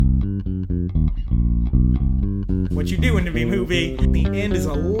What You Doing to Me movie. The end is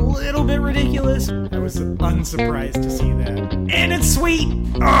a little bit ridiculous. I was unsurprised to see that. And it's sweet!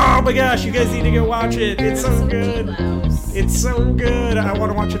 Oh my gosh, you guys need to go watch it. It's so good. It's so good. I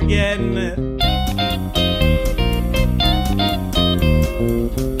want to watch it again.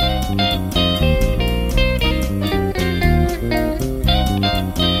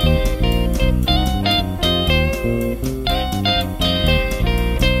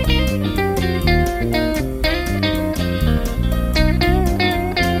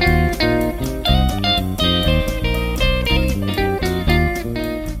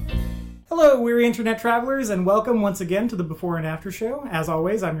 Internet travelers, and welcome once again to the Before and After Show. As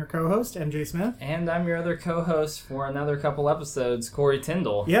always, I'm your co-host, MJ Smith. And I'm your other co-host for another couple episodes, Corey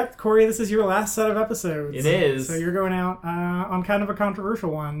Tyndall. Yep, Corey, this is your last set of episodes. It is. So you're going out on kind of a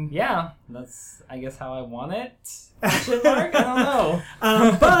controversial one. Yeah, that's, I guess, how I want it. Question mark? I don't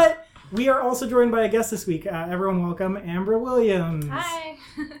know. But we are also joined by a guest this week. Everyone welcome Ambra Williams. Hi.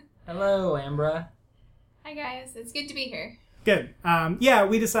 Hello, Ambra. Hi, guys. It's good to be here. Good. Yeah,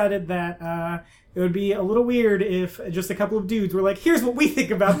 we decided that it would be a little weird if just a couple of dudes were like, here's what we think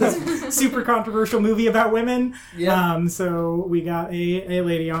about this super controversial movie about women. Yeah. So we got a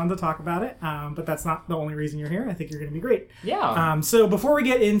lady on to talk about it, but that's not the only reason you're here. I think you're going to be great. Yeah. So before we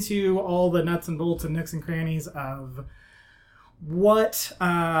get into all the nuts and bolts and nooks and crannies of what's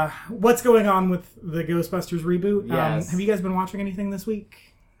going on with the Ghostbusters reboot, yes. Have you guys been watching anything this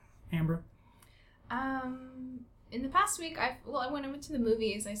week, Ambra? In the past week, when I went to the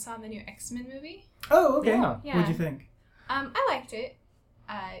movies, I saw the new X-Men movie. Oh, okay. Yeah. What'd you think? I liked it.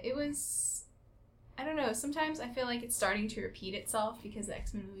 It was, I don't know, sometimes I feel like it's starting to repeat itself because the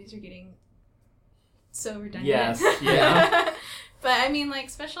X-Men movies are getting so redundant. Yes, yeah. But I mean, like,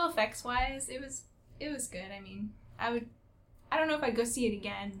 special effects wise, it was good. I mean, I don't know if I'd go see it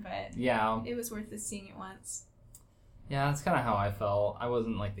again, but yeah, it was worth seeing it once. Yeah, that's kind of how I felt. I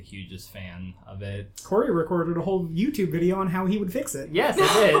wasn't, like, the hugest fan of it. Corey recorded a whole YouTube video on how he would fix it. Yes,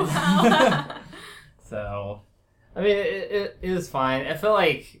 I did. Wow. So, I mean, it is fine. I feel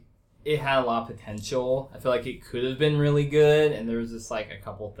like it had a lot of potential. I feel like it could have been really good, and there was just, like, a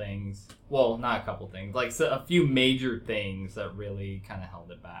couple things. Well, not a couple things. Like, a few major things that really kind of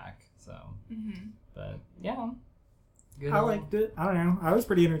held it back. So, But, yeah. Good. I liked it. I don't know. I was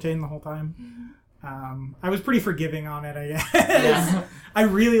pretty entertained the whole time. Mm-hmm. I was pretty forgiving on it, I guess. Yeah. I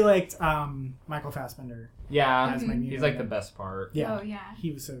really liked Michael Fassbender. Yeah, as my he's like the best part. Yeah. Oh, yeah.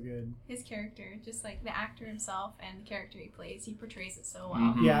 He was so good. His character, just like the actor himself and the character he plays, he portrays it so well.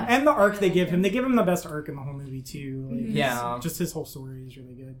 Mm-hmm. Yeah, and the arc really they give like him. They give him the best arc in the whole movie, too. Like, Yeah. Just his whole story is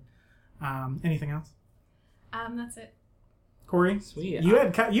really good. Anything else? That's it. Corey? Sweet. You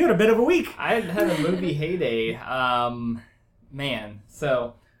had a bit of a week. I had a movie heyday. Man,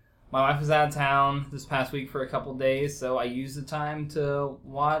 so my wife was out of town this past week for a couple days, so I used the time to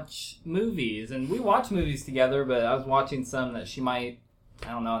watch movies. And we watch movies together, but I was watching some that she might,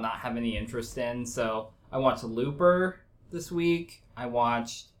 I don't know, not have any interest in. So I watched Looper this week. I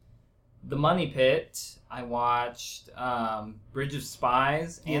watched The Money Pit. I watched Bridge of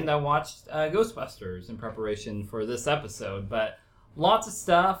Spies. And I watched Ghostbusters in preparation for this episode. But lots of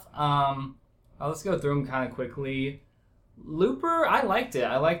stuff. Let's go through them kind of quickly. Looper, I liked it.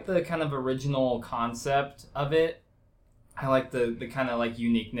 I liked the kind of original concept of it. I like the kind of like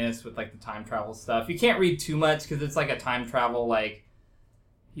uniqueness with like the time travel stuff. You can't read too much because it's like a time travel, like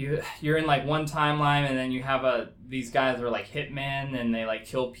you're in like one timeline and then you have these guys are like hitmen and they like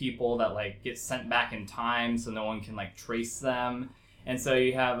kill people that like get sent back in time so no one can like trace them. And so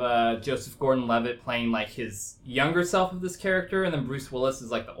you have Joseph Gordon-Levitt playing like his younger self of this character, and then Bruce Willis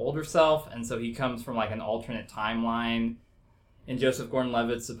is like the older self, and so he comes from like an alternate timeline. And Joseph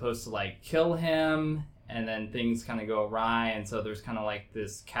Gordon-Levitt's supposed to, like, kill him, and then things kind of go awry, and so there's kind of, like,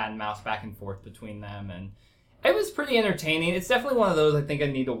 this cat and mouse back and forth between them, and it was pretty entertaining. It's definitely one of those, I think I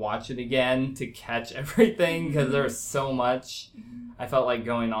need to watch it again to catch everything, because there's so much I felt like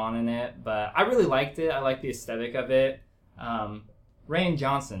going on in it, but I really liked it. I liked the aesthetic of it. Rian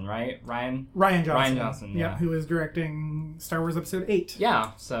Johnson, right? Ryan Johnson. Rian Johnson, yeah. Who is directing Star Wars Episode 8.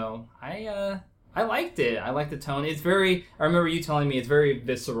 Yeah, so I liked it. I liked the tone. It's very, I remember you telling me it's very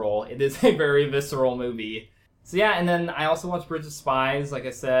visceral. It is a very visceral movie. So yeah, and then I also watched Bridge of Spies. Like I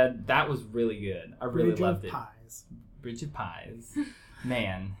said, that was really good. I really loved it. Bridge of Pies.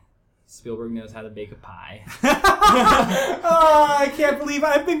 Man, Spielberg knows how to bake a pie. Oh, I can't believe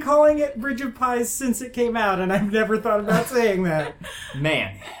I've been calling it Bridge of Pies since it came out, and I've never thought about saying that.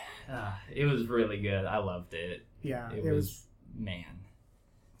 Man, it was really good. I loved it. Yeah, it was man.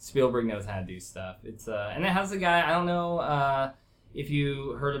 Spielberg knows how to do stuff. It's and it has a guy, I don't know if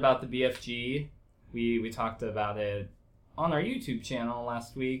you heard about the BFG, We talked about it on our YouTube channel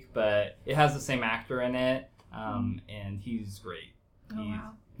last week, but it has the same actor in it, and he's great. Oh,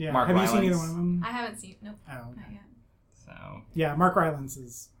 wow. Yeah. Mark Have you seen Rylance. either one of them? I haven't seen. Nope. Oh, okay. Not yet. So Yeah, Mark Rylance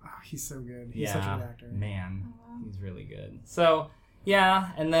is. Oh, he's so good. He's such a good actor. man, Oh, wow. he's really good. So yeah,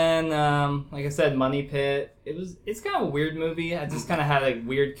 and then like I said, Money Pit. It's kind of a weird movie. I just kind of had a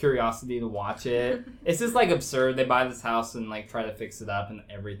weird curiosity to watch it. It's just like absurd. They buy this house and like try to fix it up, and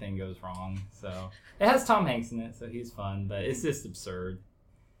everything goes wrong. So it has Tom Hanks in it, so he's fun, but it's just absurd.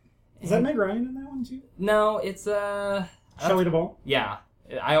 Is that Meg Ryan in that one too? No, it's Shelley Duvall. yeah.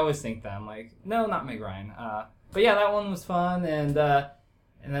 I always think that. I'm like, no, not Meg Ryan. But yeah, that one was fun, and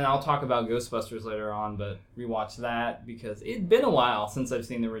then I'll talk about Ghostbusters later on, but rewatch that because it'd been a while since I've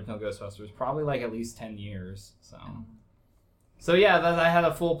seen the original Ghostbusters, probably like at least 10 years. So yeah, I had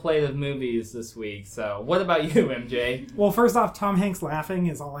a full plate of movies this week. So what about you, MJ? Well, first off, Tom Hanks laughing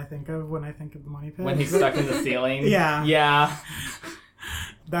is all I think of when I think of the Money Pit. When he's stuck in the ceiling? Yeah. Yeah.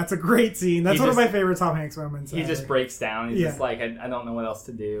 That's a great scene. That's He one of just- my favorite Tom Hanks moments. He just breaks down. He's Yeah. just like, I don't know what else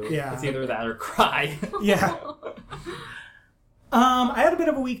to do. Yeah. It's either that or cry. Yeah. I had a bit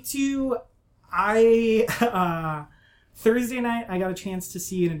of a week too. Thursday night I got a chance to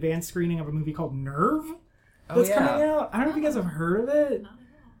see an advanced screening of a movie called Nerve that's coming out. I don't know if you guys have heard of it. Not at all.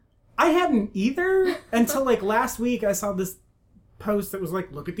 I hadn't either until like last week. I saw this post that was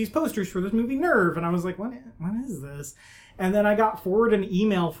like, look at these posters for this movie Nerve, and I was like, what is this? And then I got forwarded an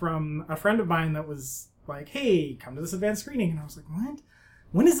email from a friend of mine that was like, hey, come to this advanced screening. And I was like, what?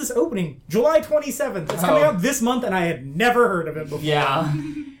 When is this opening? July 27th. It's coming out this month, and I had never heard of it before. Yeah.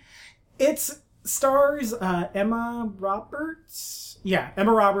 It stars Emma Roberts. Yeah,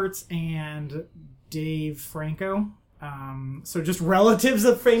 Emma Roberts and Dave Franco. So just relatives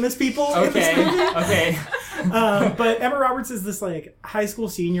of famous people. in this Okay. movie. Okay. But Emma Roberts is this like high school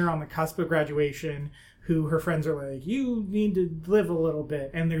senior on the cusp of graduation who her friends are like, you need to live a little bit.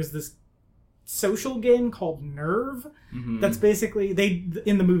 And there's this social game called Nerve. Mhm. That's basically,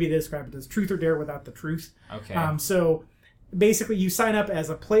 in the movie they describe it as truth or dare without the truth. Okay. So basically you sign up as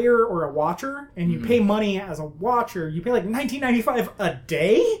a player or a watcher and you pay money as a watcher. You pay like $19.95 a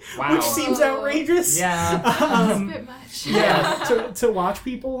day, Wow. which seems Whoa. outrageous. Yeah. That's a Um, bit much. yeah, to watch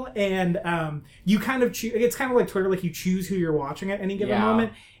people, and you kind of choose. It's kind of like Twitter, like you choose who you're watching at any given Yeah.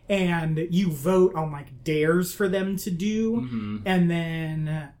 moment, and you vote on like dares for them to do, Mhm. and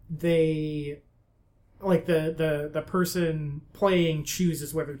then they, like the person playing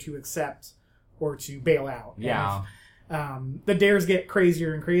chooses whether to accept or to bail out. And Yeah. the dares get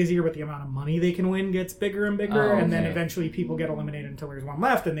crazier and crazier, but the amount of money they can win gets bigger and bigger, Oh, and then okay. eventually people get eliminated until there's one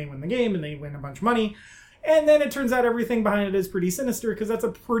left, and they win the game, and they win a bunch of money. And then it turns out everything behind it is pretty sinister, because that's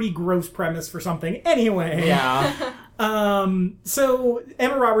a pretty gross premise for something anyway. Yeah. So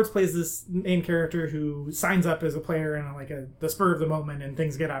Emma Roberts plays this main character who signs up as a player in the spur of the moment, and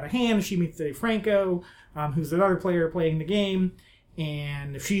things get out of hand. She meets Dave Franco, who's another player playing the game,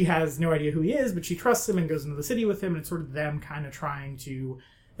 and she has no idea who he is, but she trusts him and goes into the city with him, and it's sort of them kind of trying to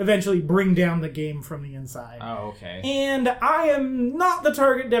eventually bring down the game from the inside. Oh, okay. And I am not the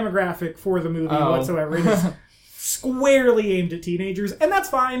target demographic for the movie Oh. whatsoever. It is squarely aimed at teenagers, and that's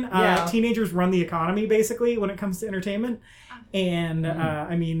fine. Yeah. Teenagers run the economy, basically, when it comes to entertainment. And,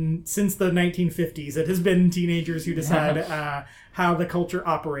 I mean, since the 1950s, it has been teenagers who decide how the culture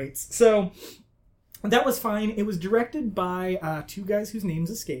operates. So that was fine. It was directed by two guys whose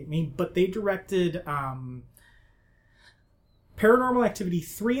names escape me, but they directed Paranormal Activity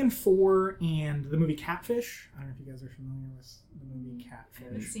 3 and 4 and the movie Catfish. I don't know if you guys are familiar with the movie I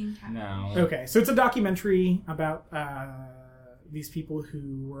haven't Catfish. seen Catfish. No. Okay, so it's a documentary about these people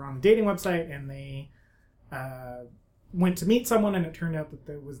who were on a dating website, and they went to meet someone, and it turned out that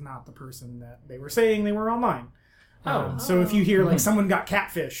that was not the person that they were saying they were online. So if you hear like someone got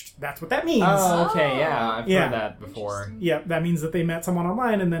catfished, that's what that means. Oh, okay. Yeah. I've Yeah. heard that before. Interesting. Yeah, that means that they met someone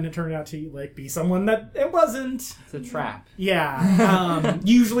online, and then it turned out to like be someone that it wasn't. It's a trap. Yeah.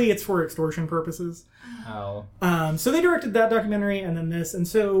 Usually it's for extortion purposes. Oh. So they directed that documentary and then this, and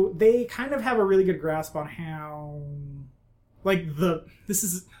so they kind of have a really good grasp on how, like, this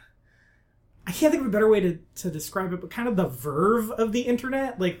is, I can't think of a better way to describe it, but kind of the verve of the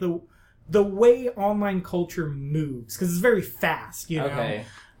internet, like the way online culture moves, because it's very fast, you know. Okay.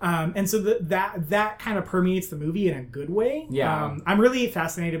 And so that kind of permeates the movie in a good way. Yeah. I'm really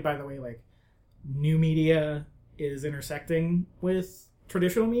fascinated by the way like new media is intersecting with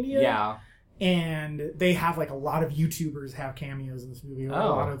traditional media. Yeah. And they have like a lot of YouTubers have cameos in this movie. Or a Oh.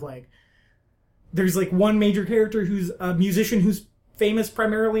 lot of like, there's like one major character who's a musician who's famous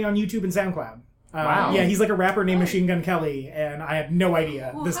primarily on YouTube and SoundCloud. Wow. Yeah, he's like a rapper named Machine Gun Kelly, and I had no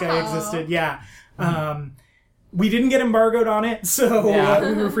idea this guy existed. Yeah. We didn't get embargoed on it, so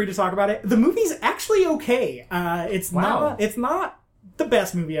we were free to talk about it. The movie's actually okay. It's not the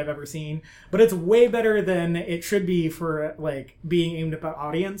best movie I've ever seen, but it's way better than it should be for like being aimed at the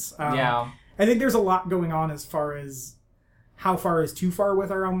audience. I think there's a lot going on as far as how far is too far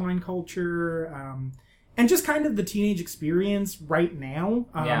with our online culture, and just kind of the teenage experience right now.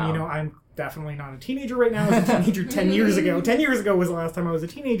 You know, I'm definitely not a teenager right now. I was a teenager 10 years ago. 10 years ago was the last time I was a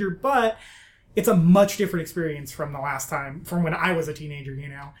teenager, but it's a much different experience from from when I was a teenager, you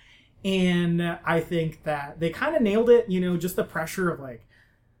know. And I think that they kind of nailed it, you know, just the pressure of like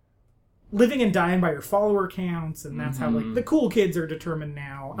living and dying by your follower counts, and that's how like the cool kids are determined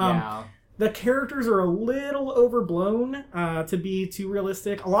now. The characters are a little overblown to be too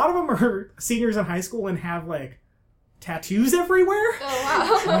realistic. A lot of them are seniors in high school and have like tattoos everywhere,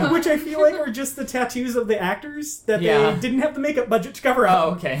 which I feel like are just the tattoos of the actors that they didn't have the makeup budget to cover up.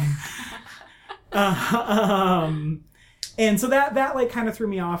 Oh, okay. And so that like kind of threw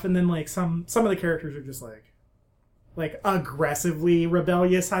me off, and then like some of the characters are just like aggressively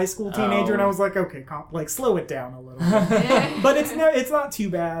rebellious high school teenager, and I was like, okay, like slow it down a little bit. But it's not too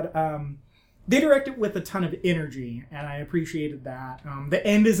bad. They direct it with a ton of energy, and I appreciated that. The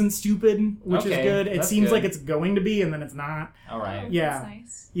end isn't stupid, which is good. It seems good. Like it's going to be, and then it's not. All right. Yeah. That's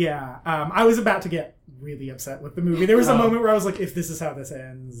nice. Yeah. I was about to get really upset with the movie. There was a moment where I was like, if this is how this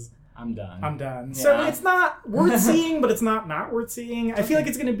ends, I'm done. Yeah. So it's not worth seeing, but it's not worth seeing. I feel like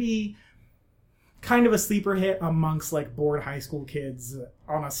it's going to be kind of a sleeper hit amongst like bored high school kids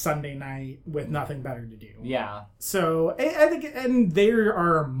on a Sunday night with nothing better to do. Yeah. So I think, and there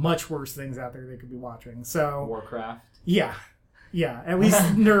are much worse things out there they could be watching. So Warcraft. Yeah. At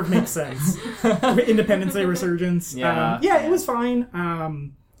least Nerve makes sense. Independence Day Resurgence. It was fine.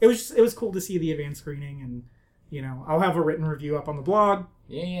 It was cool to see the advanced screening, and you know, I'll have a written review up on the blog.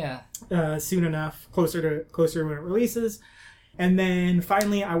 Soon enough, closer to when it releases. And then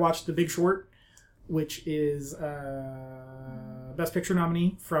finally I watched The Big Short, which is Best Picture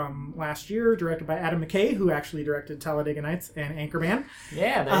nominee from last year, directed by Adam McKay, who actually directed Talladega Nights and Anchorman.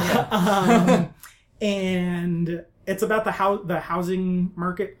 Yeah, there you go. And it's about the housing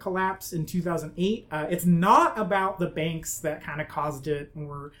market collapse in 2008. It's not about the banks that kind of caused it,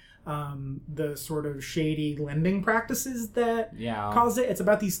 or the sort of shady lending practices that caused it. It's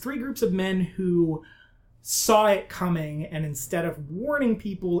about these three groups of men who saw it coming, and instead of warning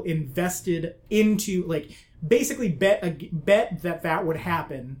people, invested into, like, basically bet that would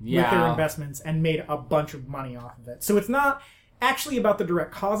happen with their investments, and made a bunch of money off of it. So it's not actually about the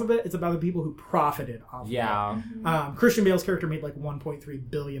direct cause of it, it's about the people who profited off of it. Christian Bale's character made like $1.3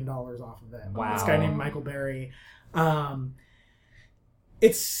 billion off of it. Wow. This guy named Michael Berry.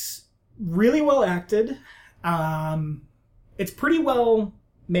 It's really well acted. It's pretty well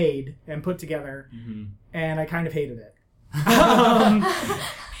made and put together, and I kind of hated it.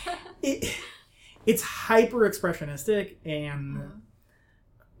 It's hyper expressionistic, and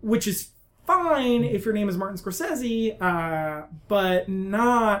which is fine if your name is Martin Scorsese, but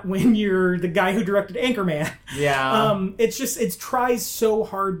not when you're the guy who directed Anchorman. It tries so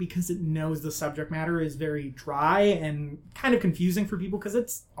hard because it knows the subject matter is very dry and kind of confusing for people because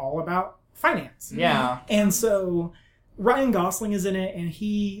it's all about finance. And so Ryan Gosling is in it, and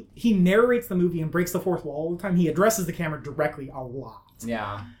he narrates the movie and breaks the fourth wall all the time. He addresses the camera directly a lot.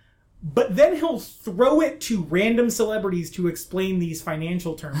 But then he'll throw it to random celebrities to explain these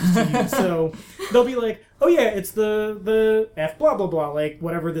financial terms to you. So they'll be like, oh yeah, it's the F blah blah blah, like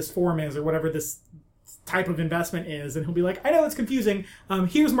whatever this form is or whatever this type of investment is. And he'll be like, I know it's confusing.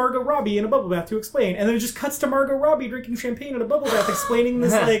 Here's Margot Robbie in a bubble bath to explain. And then it just cuts to Margot Robbie drinking champagne in a bubble bath explaining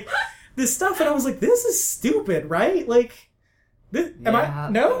this like this stuff. And I was like, this is stupid, right? Like,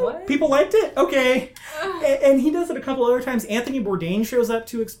 no? What? People liked it? Okay. And he does it a couple other times. Anthony Bourdain shows up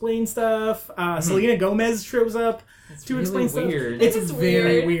to explain stuff. Selena Gomez shows up to explain stuff. It's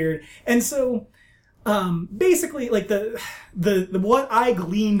very weird. And so, basically, like, the what I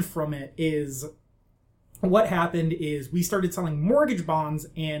gleaned from it is, what happened is we started selling mortgage bonds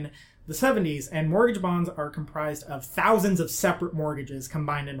in the 70s, and mortgage bonds are comprised of thousands of separate mortgages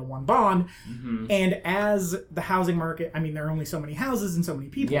combined into one bond. And as the housing market, I mean, there are only so many houses and so many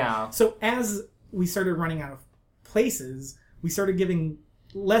people. So as we started running out of places, we started giving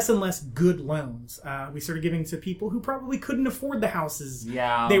less and less good loans. We started giving to people who probably couldn't afford the houses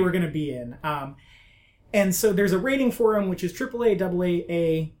they were going to be in. And so there's a rating for them, which is AAA, AA,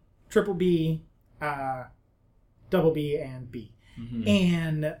 A, triple B, double B, and B.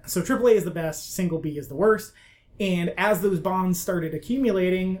 And so AAA is the best, single B is the worst. And as those bonds started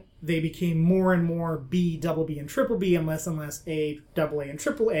accumulating, they became more and more B, double B, and triple B, and less A, double A, and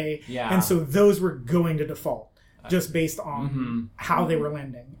triple A. Yeah. And so those were going to default just based on how they were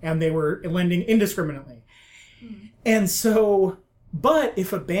lending. And they were lending indiscriminately. And so, but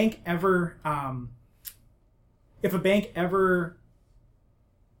if a bank ever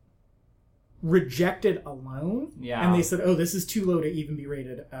rejected a loan, and they said, oh, this is too low to even be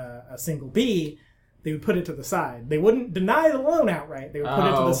rated a single B, they would put it to the side. They wouldn't deny the loan outright. They would put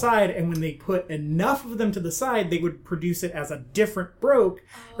it to the side, and when they put enough of them to the side, they would produce it as a different broke,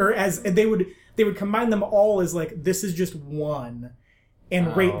 or as they would combine them all as like, this is just one,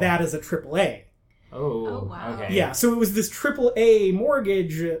 and rate that as a triple A. Oh, wow. Okay. Yeah, so it was this triple A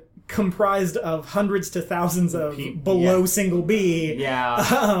mortgage comprised of hundreds to thousands of below single B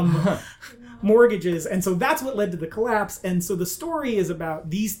mortgages, and so that's what led to the collapse. And so the story is about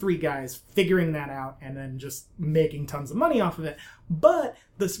these three guys figuring that out and then just making tons of money off of it. But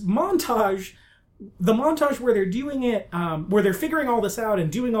this montage, the montage where they're doing it, where they're figuring all this out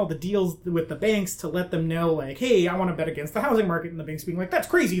and doing all the deals with the banks to let them know, like, hey, I want to bet against the housing market, and the banks being like, that's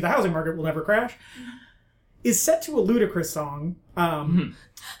crazy, the housing market will never crash, is set to a Ludacris song,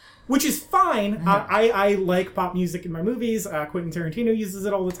 which is fine. I like pop music in my movies. Quentin Tarantino uses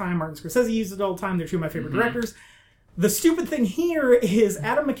it all the time. Martin Scorsese uses it all the time. They're two of my favorite directors. The stupid thing here is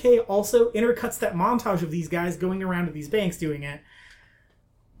Adam McKay also intercuts that montage of these guys going around to these banks doing it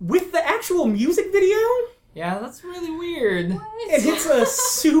with the actual music video. Yeah, that's really weird. What? It's a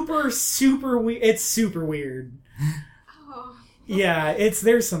super weird. It's super weird. Oh. Yeah,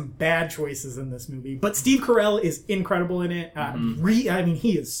 there's some bad choices in this movie, but Steve Carell is incredible in it.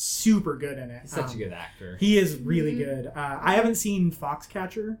 He is super good in it. He's such a good actor. He is really good. I haven't seen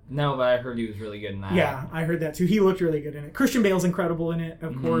Foxcatcher. No, but I heard he was really good in that. Yeah, I heard that too. He looked really good in it. Christian Bale's incredible in it,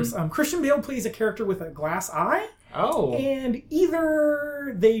 of course. Christian Bale plays a character with a glass eye. Oh. And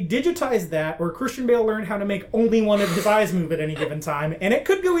either they digitized that or Christian Bale learned how to make only one of his eyes move at any given time. And it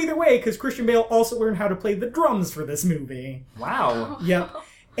could go either way because Christian Bale also learned how to play the drums for this movie. Wow. Yep.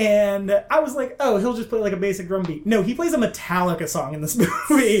 And I was like, oh, he'll just play like a basic drum beat. No, he plays a Metallica song in this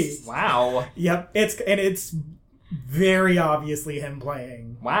movie. Wow. Yep. It's very obviously him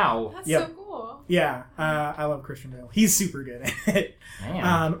playing. Wow. That's so cool. Yeah. I love Christian Bale. He's super good at it.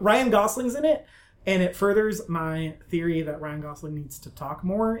 Man. Ryan Gosling's in it. And it furthers my theory that Ryan Gosling needs to talk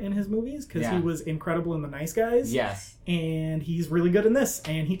more in his movies because he was incredible in The Nice Guys. Yes. And he's really good in this.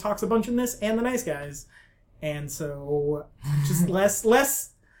 And he talks a bunch in this and The Nice Guys. And so just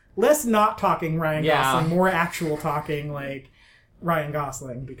less not talking Ryan Gosling, more actual talking like Ryan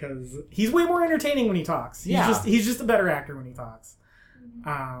Gosling because he's way more entertaining when he talks. He's just a better actor when he talks.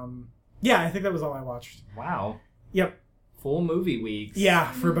 I think that was all I watched. Wow. Yep. Full movie weeks.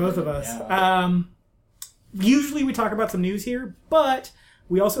 Yeah, for both of us. Yeah. Usually we talk about some news here, but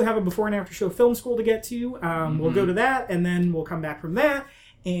we also have a before and after show film school to get to. We'll go to that, and then we'll come back from that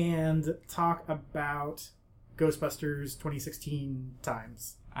and talk about Ghostbusters 2016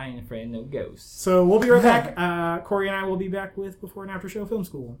 times. I ain't afraid of no ghosts. So we'll be right back. Corey and I will be back with before and after show film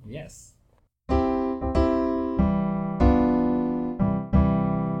school. Yes.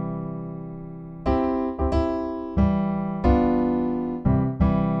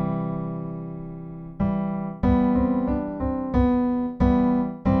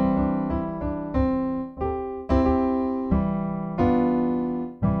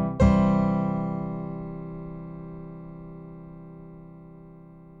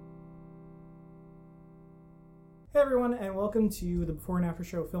 Hey everyone, and welcome to the Before and After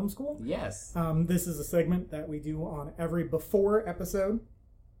Show Film School. Yes. This is a segment that we do on every before episode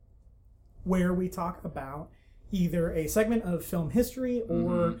where we talk about either a segment of film history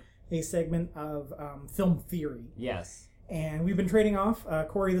or a segment of film theory. Yes. And we've been trading off.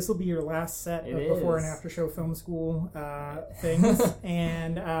 Corey, this will be your last set of Before and After Show Film School things.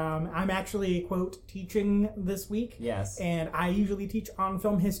 And I'm actually, quote, teaching this week. Yes. And I usually teach on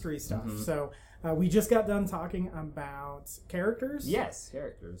film history stuff. So we just got done talking about characters. Yes,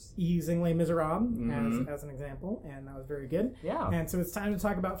 characters. Using Les Miserables as an example. And that was very good. Yeah. And so it's time to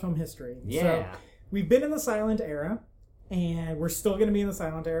talk about film history. Yeah. So we've been in the silent era. And we're still going to be in the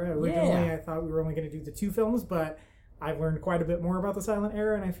silent era. Originally, I thought we were only going to do the 2 films, but I've learned quite a bit more about the silent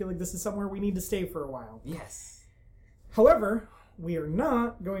era, and I feel like this is somewhere we need to stay for a while. Yes. However, we are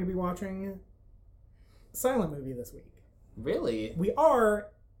not going to be watching a silent movie this week. Really? We are,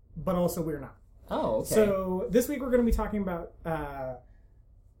 but also we're not. Oh, okay. So this week we're going to be talking about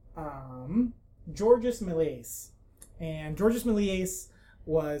Georges Méliès. And Georges Méliès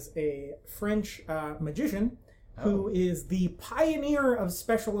was a French magician who is the pioneer of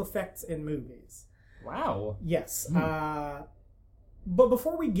special effects in movies. Wow. Yes. But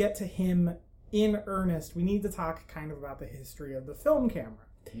before we get to him in earnest, we need to talk kind of about the history of the film camera.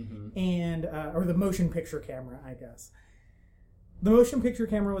 And or the motion picture camera, I guess. The motion picture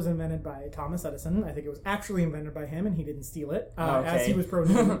camera was invented by Thomas Edison. I think it was actually invented by him, and he didn't steal it, as he was prone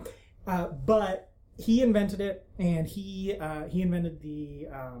to do. But he invented it, and he invented the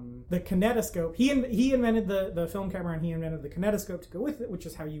kinetoscope. He invented the film camera, and he invented the kinetoscope to go with it, which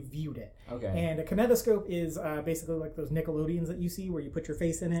is how you viewed it. Okay. And a kinetoscope is basically like those Nickelodeons that you see, where you put your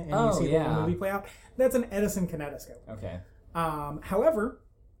face in it and you see the movie play out. That's an Edison kinetoscope. Okay. However,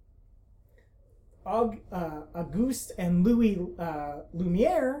 Auguste and Louis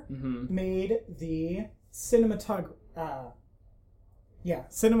Lumiere made the cinematograph,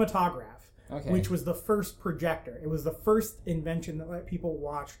 which was the first projector. It was the first invention that let people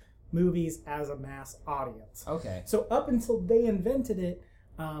watch movies as a mass audience. Okay. So up until they invented it,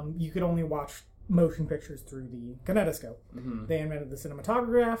 you could only watch motion pictures through the kinetoscope. They invented the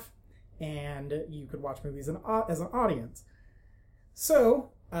cinematograph, and you could watch movies as an audience.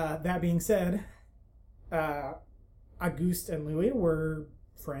 So, that being said, Auguste and Louis were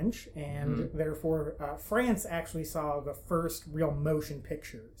French, and therefore France actually saw the first real motion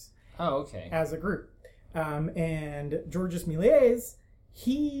pictures as a group. And Georges Méliès,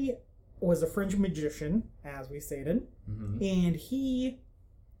 he was a French magician, as we stated, and he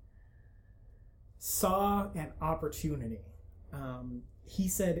saw an opportunity. He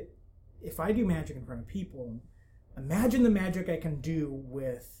said, if I do magic in front of people, imagine the magic I can do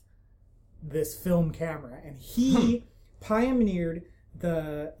with this film camera. And he pioneered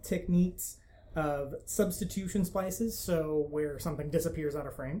the techniques of substitution splices, so where something disappears out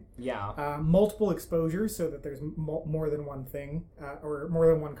of frame. Yeah. Multiple exposures, so that there's more than one thing, or more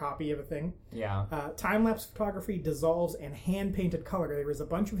than one copy of a thing. Yeah. Time-lapse photography, dissolves, and hand-painted color. There was a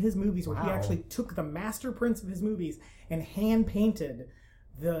bunch of his movies where he actually took the master prints of his movies and hand-painted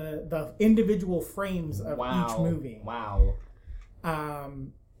the individual frames of each movie. Wow.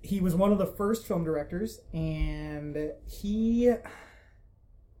 He was one of the first film directors, and he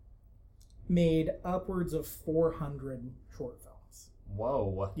made upwards of 400 short films.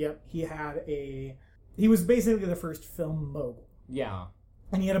 Whoa. Yep. He was basically the first film mogul. Yeah.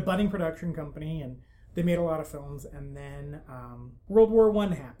 And he had a budding production company, and they made a lot of films, and then World War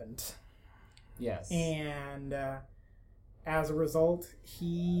I happened. Yes. And as a result,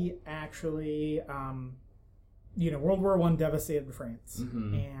 he actually... World War I devastated France.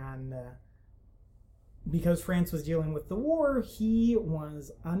 And because France was dealing with the war, he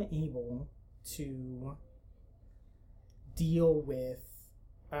was unable to deal with...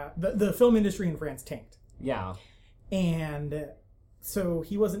 the film industry in France tanked. Yeah. And so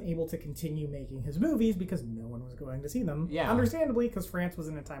he wasn't able to continue making his movies because no one was going to see them. Yeah. Understandably, because France was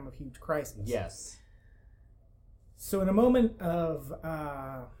in a time of huge crisis. Yes. So in a moment of...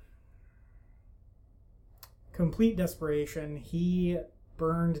 complete desperation, he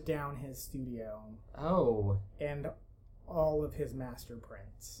burned down his studio. Oh. And all of his master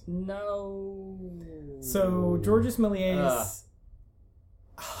prints. No. So Georges Méliès,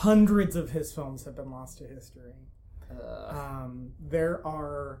 hundreds of his films have been lost to history. There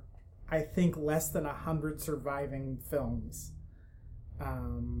are, I think, less than 100 surviving films.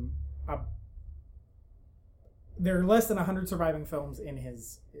 There are less than 100 surviving films in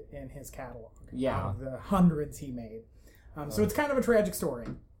his catalog. Yeah. Of the hundreds he made. So it's kind of a tragic story.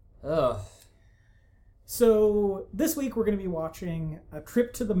 Ugh. So this week we're going to be watching A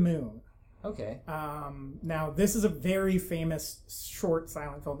Trip to the Moon. Okay. Now this is a very famous short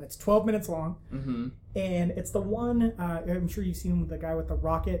silent film. It's 12 minutes long. And it's the one, I'm sure you've seen the guy with the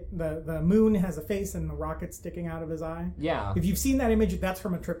rocket. The moon has a face and the rocket sticking out of his eye. Yeah. If you've seen that image, that's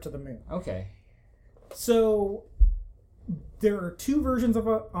from A Trip to the Moon. Okay. So there are two versions of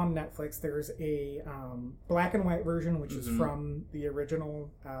it on Netflix. There's a black and white version, which is from the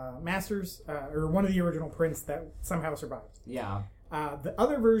original masters, or one of the original prints that somehow survived. Yeah. The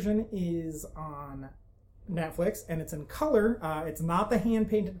other version is on Netflix, and it's in color. It's not the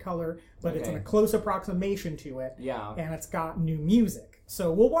hand-painted color, but it's in a close approximation to it. Yeah. And it's got new music.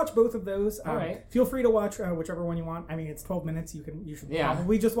 So we'll watch both of those. All right. Feel free to watch whichever one you want. I mean, it's 12 minutes. You should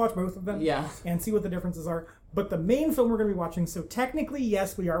probably just watch both of them. Yeah. And see what the differences are. But the main film we're going to be watching, so technically,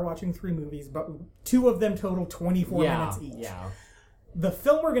 yes, we are watching 3 movies, but 2 of them total 24 minutes each. Yeah. The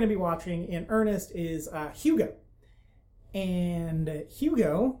film we're going to be watching in earnest is Hugo. And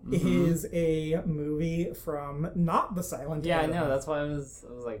Hugo is a movie from not the silent era. Yeah, I know. That's why I was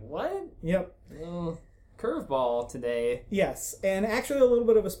like, what? Yep. Curveball today. Yes, and actually a little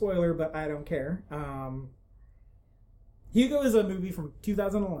bit of a spoiler, but I don't care. Hugo is a movie from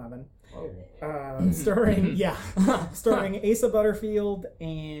 2011. starring Asa Butterfield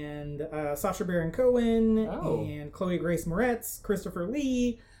and Sacha Baron Cohen and Chloe Grace Moretz, Christopher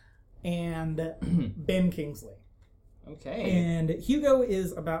Lee, and Ben Kingsley. Okay. And Hugo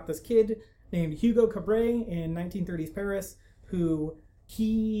is about this kid named Hugo Cabret in 1930s Paris who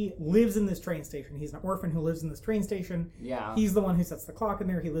he lives in this train station. He's an orphan who lives in this train station. Yeah. He's the one who sets the clock in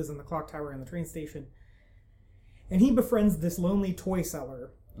there. He lives in the clock tower in the train station. And he befriends this lonely toy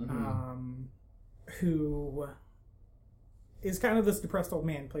seller who is kind of this depressed old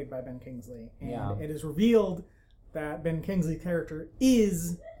man played by Ben Kingsley. And it is revealed that Ben Kingsley's character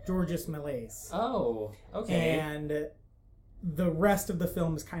is Georges Méliès. Oh, okay. And the rest of the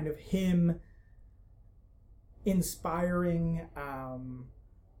film is kind of him inspiring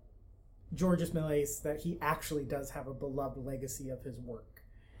Georges Méliès that he actually does have a beloved legacy of his work.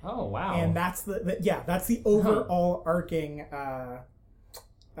 Oh, wow. And that's that's the overall arcing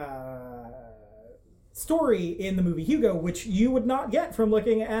story in the movie Hugo, which you would not get from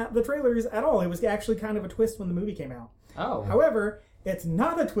looking at the trailers at all. It was actually kind of a twist when the movie came out. Oh. However, it's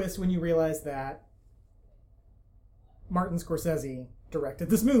not a twist when you realize that Martin Scorsese directed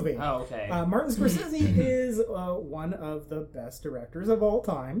this movie. Oh, okay. Martin Scorsese is one of the best directors of all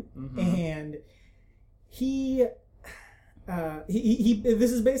time, and he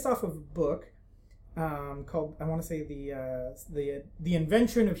this is based off of a book called, I want to say, the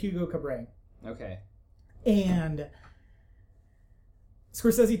Invention of Hugo Cabret. Okay. And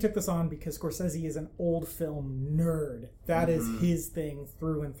Scorsese took this on because Scorsese is an old film nerd. That is his thing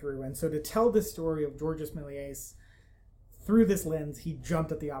through and through. And so to tell this story of Georges Méliès through this lens, he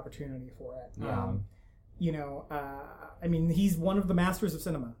jumped at the opportunity for it. Yeah. I mean, he's one of the masters of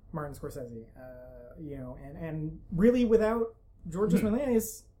cinema, Martin Scorsese. And really without Georges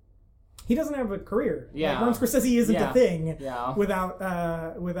Méliès, he doesn't have a career. Yeah. Like, Martin Scorsese isn't a thing without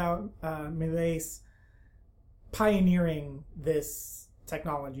Méliès pioneering this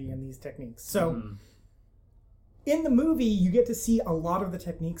technology and these techniques. So in the movie, you get to see a lot of the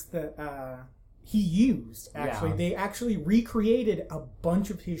techniques that he used, actually. Yeah. They actually recreated a bunch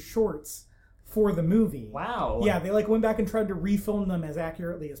of his shorts for the movie. Wow. Yeah, they went back and tried to refilm them as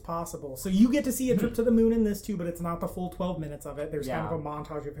accurately as possible. So you get to see a trip to the moon in this too, but it's not the full 12 minutes of it. There's kind of a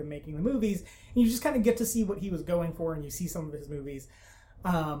montage of him making the movies, and you just kind of get to see what he was going for, and you see some of his movies.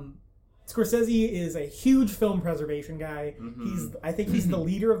 Scorsese is a huge film preservation guy. I think he's the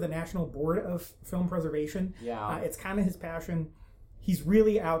leader of the National Board of Film Preservation. Yeah. It's kind of his passion. He's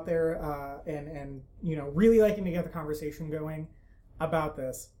really out there and really liking to get the conversation going about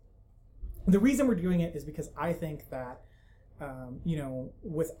this. The reason we're doing it is because I think that,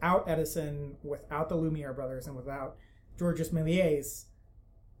 without Edison, without the Lumiere brothers, and without Georges Méliès,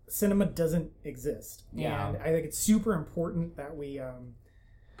 cinema doesn't exist. Yeah. And I think it's super important that we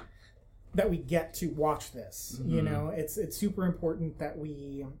get to watch this. It's super important that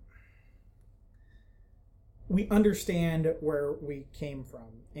we understand where we came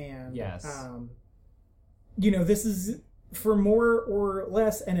from. And yes. This is, for more or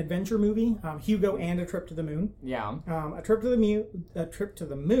less, an adventure movie. Hugo and A Trip to the Moon. Yeah. A Trip to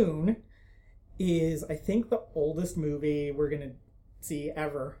the Moon is, I think, the oldest movie we're gonna see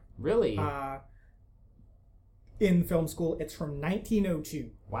ever. Really? In film school. It's from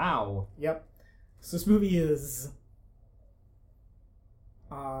 1902. Wow. Yep. So this movie is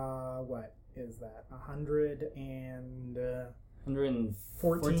what is that?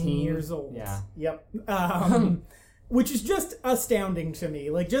 114 years old. Yeah. Yep. Which is just astounding to me.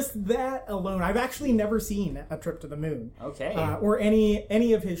 Like, just that alone. I've actually never seen A Trip to the Moon. Okay. Or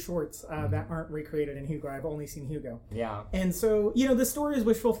any of his shorts that aren't recreated in Hugo. I've only seen Hugo. Yeah. And so, the story is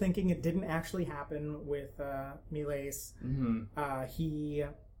wishful thinking. It didn't actually happen with Méliès. He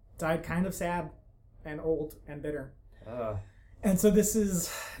died kind of sad and old and bitter. And so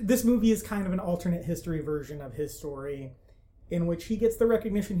this movie is kind of an alternate history version of his story, in which he gets the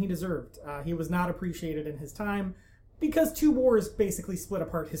recognition he deserved. He was not appreciated in his time, because 2 wars basically split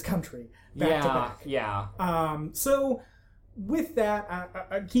apart his country back to back. Yeah. So with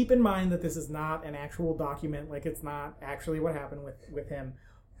that, keep in mind that this is not an actual document. Like, it's not actually what happened with him.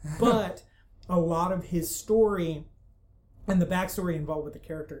 But a lot of his story and the backstory involved with the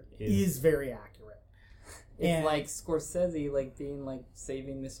character is very accurate. It's like Scorsese, being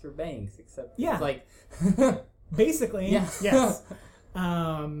saving Mr. Banks, except yeah, it's basically, yes.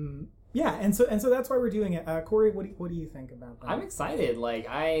 Yeah, and so that's why we're doing it. Corey, what do you think about that? I'm excited.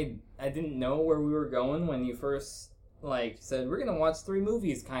 I didn't know where we were going when you first said we're gonna watch 3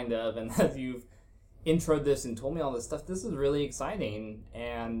 movies, kind of, and as you've introed this and told me all this stuff, this is really exciting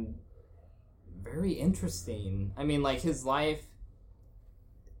and very interesting. I mean, his life.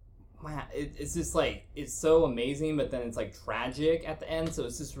 man, it's just like, it's so amazing, but then it's like tragic at the end. So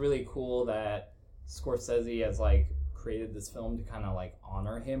it's just really cool that Scorsese has like created this film to kind of like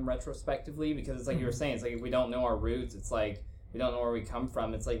honor him retrospectively, because it's like you were saying, it's like if we don't know our roots, it's like we don't know where we come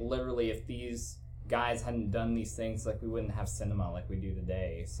from. It's like literally if these guys hadn't done these things, like we wouldn't have cinema like we do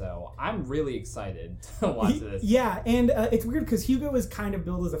today. So I'm really excited to watch this. Yeah, and it's weird because Hugo is kind of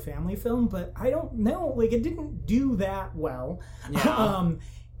billed as a family film, but I don't know, like it didn't do that well. Yeah.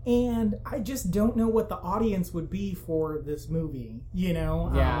 And I just don't know what the audience would be for this movie, you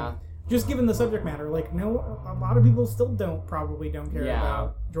know? Yeah. Just given the subject matter, like, no, a lot of people still probably don't care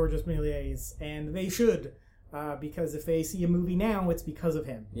about Georges Méliès, and they should, because if they see a movie now, it's because of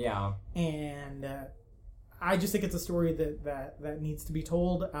him. Yeah. And I just think it's a story that needs to be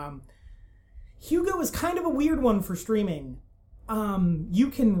told. Hugo is kind of a weird one for streaming. You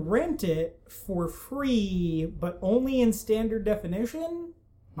can rent it for free, but only in standard definition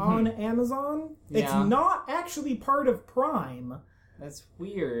on Amazon. Yeah. It's not actually part of Prime. That's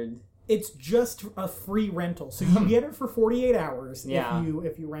weird. It's just a free rental, so you get it for 48 hours Yeah.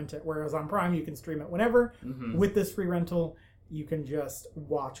 if you rent it. Whereas on Prime, you can stream it whenever. With this free rental, you can just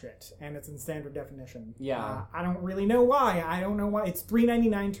watch it, and it's in standard definition. Yeah. I don't really know why. I don't know why. It's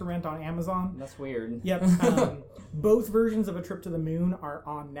 $3.99 to rent on Amazon. That's weird. Yep. Both versions of A Trip to the Moon are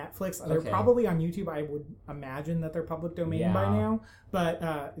on Netflix. They're probably on YouTube. I would imagine that they're public domain by now,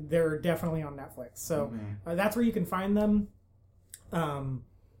 but they're definitely on Netflix. So that's where you can find them.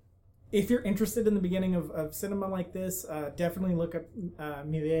 If you're interested in the beginning of cinema like this, definitely look up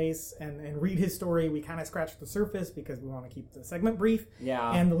Méliès and read his story. We kind of scratched the surface because we want to keep the segment brief.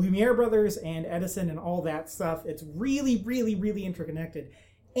 Yeah. And the Lumiere brothers and Edison and all that stuff. It's really, really, really interconnected.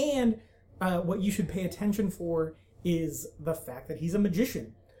 And what you should pay attention for is the fact that he's a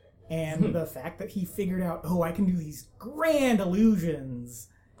magician. And the fact that he figured out, I can do these grand illusions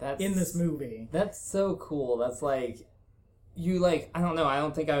in this movie. That's so cool. That's like... I don't know, I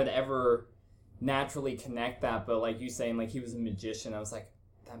don't think I would ever naturally connect that, but like you saying, like, he was a magician, I was like,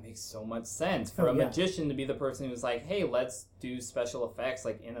 that makes so much sense for a magician to be the person who's like, hey, let's do special effects,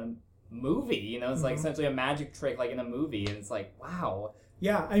 like, in a movie, you know, it's like essentially a magic trick, like, in a movie, and it's like, wow.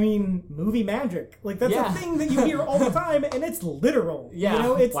 Yeah, I mean, movie magic. Like, that's a thing that you hear all the time, and it's literal. Yeah, you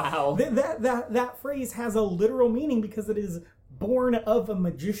know, it's, wow. That phrase has a literal meaning because it is born of a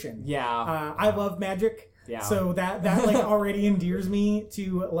magician. Yeah. I love magic. Yeah. So that like already endears me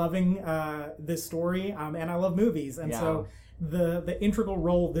to loving this story, and I love movies, and so the integral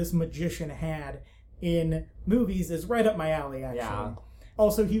role this magician had in movies is right up my alley. Actually,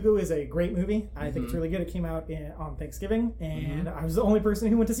 Also, Hugo is a great movie. I think it's really good. It came out on Thanksgiving, and I was the only person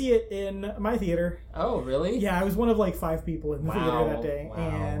who went to see it in my theater. Oh, really? Yeah, I was one of like 5 people in the theater that day,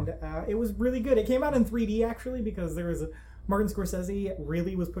 and it was really good. It came out in 3D actually because there was Martin Scorsese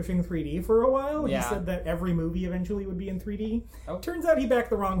really was pushing 3D for a while. He said that every movie eventually would be in 3D. Oh. Turns out he backed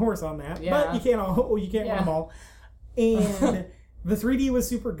the wrong horse on that. But you can't win them all. And the 3D was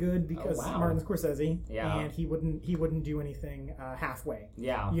super good because Martin Scorsese, and he wouldn't do anything halfway.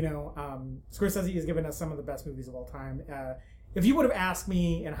 Yeah, you know, Scorsese has given us some of the best movies of all time. If you would have asked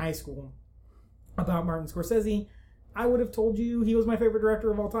me in high school about Martin Scorsese, I would have told you he was my favorite director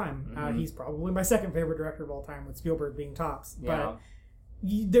of all time. He's probably my second favorite director of all time, with Spielberg being tops. But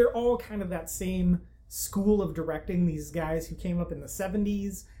they're all kind of that same school of directing. These guys who came up in the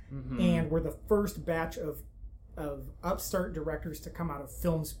 70s and were the first batch of upstart directors to come out of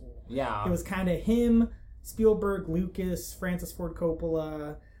film school. Yeah, it was kind of him, Spielberg, Lucas, Francis Ford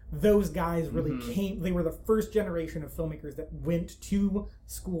Coppola. Those guys really came. They were the first generation of filmmakers that went to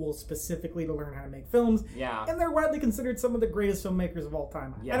school specifically to learn how to make films. Yeah, and they're widely considered some of the greatest filmmakers of all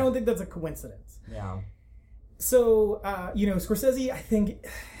time. I don't think that's a coincidence. Yeah. So, Scorsese, I think,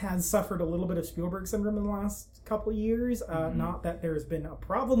 has suffered a little bit of Spielberg syndrome in the last couple of years. Not that there's been a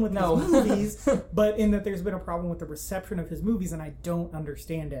problem with his movies, but in that there's been a problem with the reception of his movies, and I don't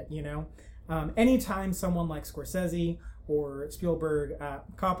understand it, you know? Anytime someone like Scorsese or Spielberg,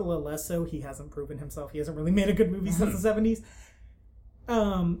 Coppola less so, he hasn't proven himself. He hasn't really made a good movie since the 70s.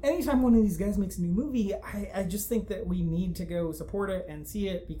 Anytime one of these guys makes a new movie, I just think that we need to go support it and see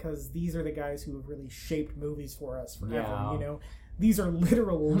it, because these are the guys who have really shaped movies for us forever, you know? These are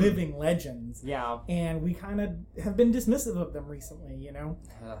literal living legends. Yeah. And we kind of have been dismissive of them recently, you know?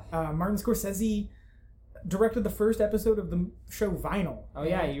 Martin Scorsese directed the first episode of the show Vinyl. Oh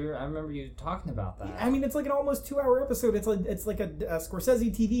yeah, I remember you talking about that. I mean, it's like an almost 2-hour episode. It's like a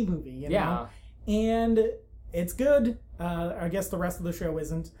Scorsese TV movie, you know? And it's good. I guess the rest of the show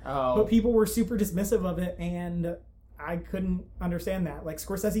isn't. Oh. But people were super dismissive of it, and I couldn't understand that. Like,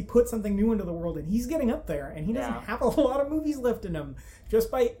 Scorsese put something new into the world, and he's getting up there, and he doesn't have a lot of movies left in him,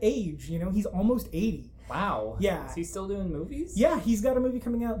 just by age. You know, he's almost 80. Wow. Yeah. Is he still doing movies? Yeah, he's got a movie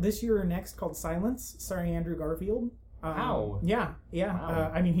coming out this year or next called Silence, starring Andrew Garfield. Wow. Yeah.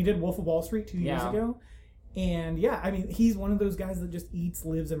 Wow. I mean, he did Wolf of Wall Street 2 years ago. And yeah, I mean, he's one of those guys that just eats,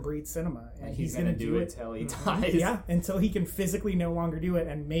 lives, and breathes cinema. And he's going to do it till he dies. Yeah, until he can physically no longer do it.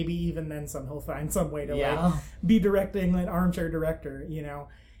 And maybe even then he'll find some way to like be directing, an armchair director, you know.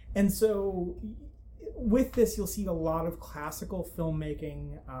 And so with this, you'll see a lot of classical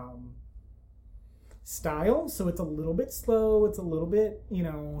filmmaking style. So it's a little bit slow. It's a little bit, you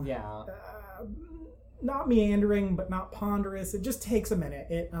know... Yeah. Not meandering, but not ponderous. It just takes a minute.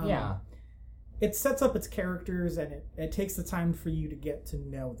 It sets up its characters, and it takes the time for you to get to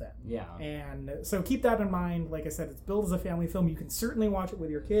know them. Yeah. And so keep that in mind. Like I said, it's billed as a family film. You can certainly watch it with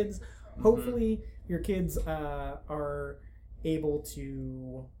your kids. Hopefully your kids are able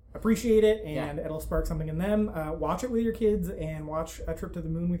to appreciate it, and it'll spark something in them. Watch it with your kids, and watch A Trip to the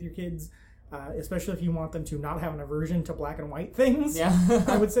Moon with your kids, especially if you want them to not have an aversion to black and white things. Yeah.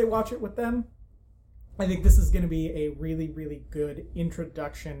 I would say watch it with them. I think this is going to be a really, really good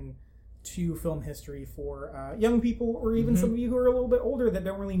introduction to film history for young people, or even some of you who are a little bit older that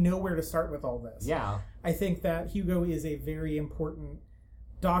don't really know where to start with all this. Yeah. I think that Hugo is a very important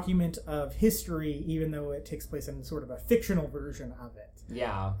document of history, even though it takes place in sort of a fictional version of it.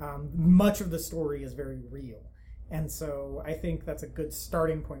 Yeah. Much of the story is very real. And so I think that's a good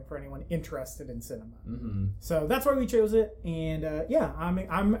starting point for anyone interested in cinema. So that's why we chose it. And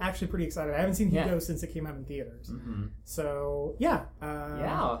I'm actually pretty excited. I haven't seen Hugo since it came out in theaters. So yeah.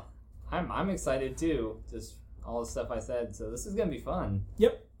 I'm excited too. Just all the stuff I said. So this is gonna be fun.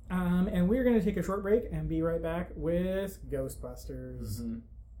 Yep. And we're gonna take a short break and be right back with Ghostbusters.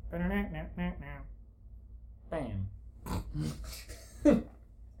 Bam.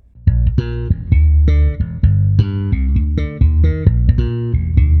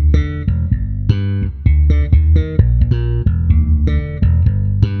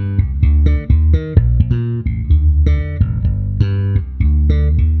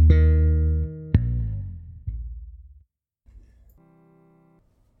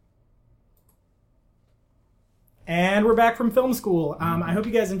 And we're back from film school. I hope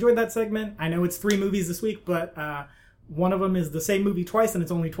you guys enjoyed that segment. I know it's 3 movies this week, but one of them is the same movie twice, and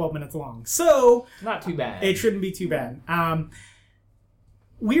it's only 12 minutes long. So... not too bad. It shouldn't be too bad.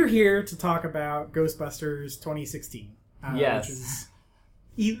 We're here to talk about Ghostbusters 2016. Yes.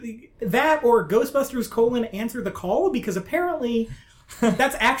 Which is that or Ghostbusters: Answer the Call, because apparently...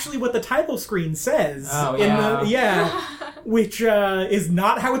 that's actually what the title screen says. Oh, Which is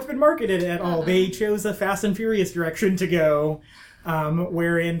not how it's been marketed at all. They chose a Fast and Furious direction to go,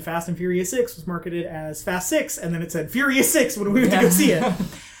 wherein Fast and Furious 6 was marketed as Fast 6, and then it said Furious 6 when we went to go see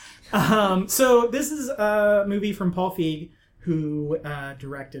it. So this is a movie from Paul Feig, who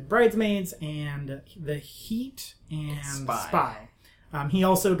directed Bridesmaids and The Heat and Spy. He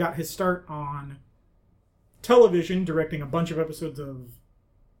also got his start on television, directing a bunch of episodes of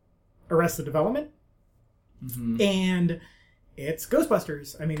Arrested Development. And it's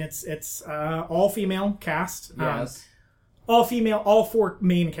Ghostbusters. I mean, it's all female cast. Yes. All female. All 4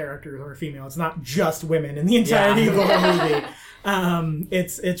 main characters are female. It's not just women in the entirety of the whole movie.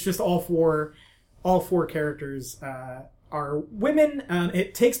 It's just all four characters are women.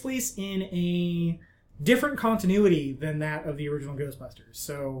 It takes place in a different continuity than that of the original Ghostbusters.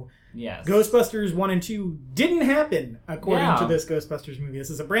 So yes. Ghostbusters 1 and 2 didn't happen according to this Ghostbusters movie.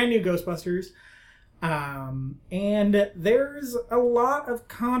 This is a brand new Ghostbusters. And there's a lot of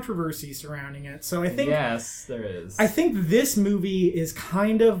controversy surrounding it. So I think... yes, there is. I think this movie is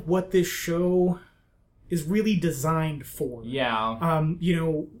kind of what this show is really designed for. Yeah.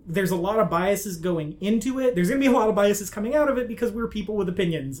 There's a lot of biases going into it. There's going to be a lot of biases coming out of it because we're people with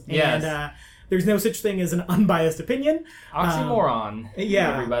opinions. Yes. And, there's no such thing as an unbiased opinion. Oxymoron.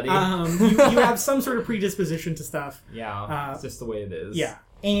 Yeah. Everybody. You have some sort of predisposition to stuff. Yeah. It's just the way it is. Yeah.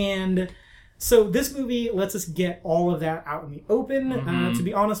 And so this movie lets us get all of that out in the open, to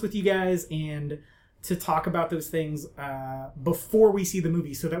be honest with you guys, and to talk about those things before we see the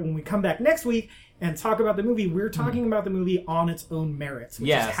movie, so that when we come back next week and talk about the movie, we're talking about the movie on its own merits, which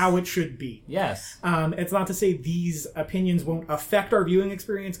is how it should be. Yes. It's not to say these opinions won't affect our viewing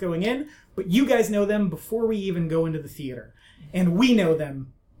experience going in, but you guys know them before we even go into the theater. And we know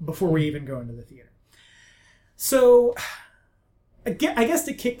them before we even go into the theater. So, I guess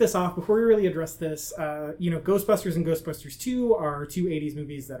to kick this off, before we really address this, Ghostbusters and Ghostbusters 2 are 2 80s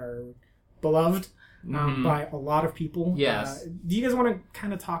movies that are beloved by a lot of people. Yes. Do you guys want to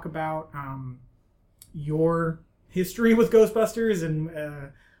kind of talk about your history with Ghostbusters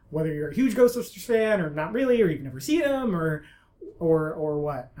and whether you're a huge Ghostbusters fan or not really, or you've never seen them, or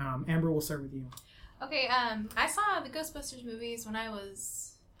what. Amber, we'll start with you. Okay, I saw the Ghostbusters movies when I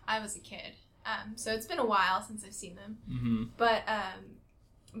was a kid. So it's been a while since I've seen them. Mm-hmm. But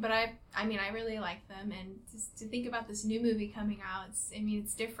I really like them, and just to think about this new movie coming out,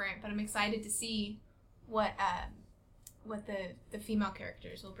 it's different, but I'm excited to see what the female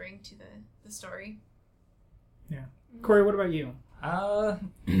characters will bring to the story. Yeah. Corey, what about you?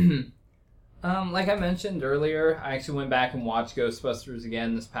 Like I mentioned earlier, I actually went back and watched Ghostbusters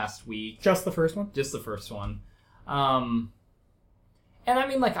again this past week. Just the first one? Just the first one. And I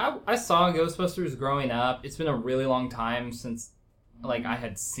mean, like, I saw Ghostbusters growing up. It's been a really long time since, like, I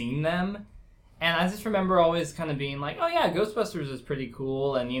had seen them. And I just remember always kind of being like, oh yeah, Ghostbusters is pretty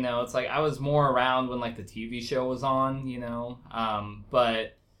cool. And, you know, it's like I was more around when, like, the TV show was on, you know.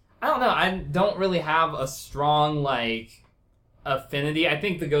 But I don't know. I don't really have a strong, like, affinity. I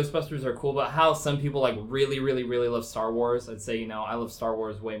think the Ghostbusters are cool, but how some people, like, really, really, really love Star Wars. I'd say, you know, I love Star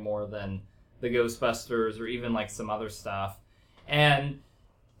Wars way more than the Ghostbusters or even, like, some other stuff. And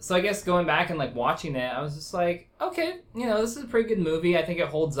so I guess going back and, like, watching it, I was just like, okay, you know, this is a pretty good movie. I think it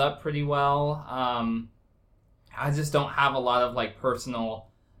holds up pretty well. I just don't have a lot of, like, personal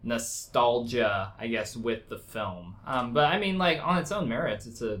nostalgia, I guess, with the film. But, I mean, like, on its own merits,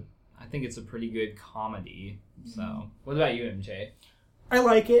 I think it's a pretty good comedy. So, what about you, MJ? I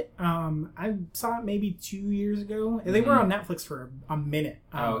like it. I saw it maybe 2 years ago. They were on Netflix for a minute.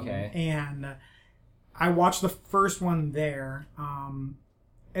 Okay. And I watched the first one there.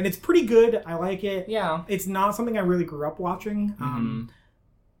 And it's pretty good. I like it. Yeah. It's not something I really grew up watching.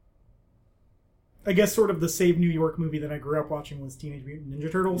 I guess sort of the Save New York movie that I grew up watching was Teenage Mutant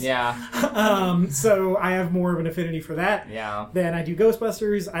Ninja Turtles. Yeah. So I have more of an affinity for that than I do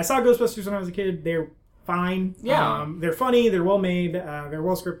Ghostbusters. I saw Ghostbusters when I was a kid. They're fine. Yeah. They're funny. They're well made. They're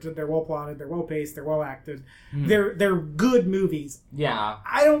well scripted. They're well plotted. They're well paced. They're well acted. They're good movies. Yeah.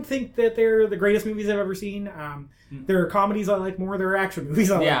 I don't think that they're the greatest movies I've ever seen. There are comedies I like more. There are action movies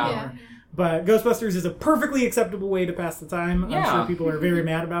I like more. But Ghostbusters is a perfectly acceptable way to pass the time. Yeah. I'm sure people are very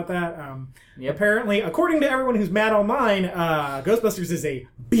mad about that. Apparently, according to everyone who's mad online, Ghostbusters is a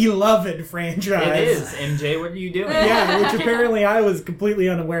beloved franchise. It is. MJ, what are you doing? Yeah, which apparently I was completely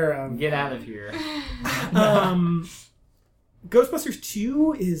unaware of. Get out of here. Ghostbusters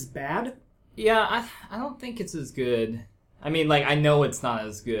 2 is bad. Yeah, I don't think it's as good. I mean, like, I know it's not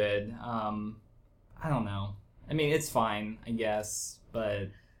as good. I don't know. I mean, it's fine, I guess, but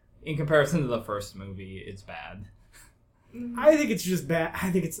in comparison to the first movie, it's bad. I think it's just bad. I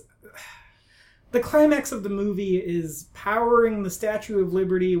think it's... The climax of the movie is powering the Statue of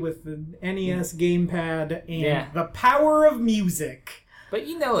Liberty with the NES gamepad and the power of music. But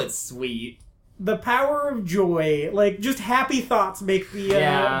you know it's sweet. The power of joy. Like, just happy thoughts make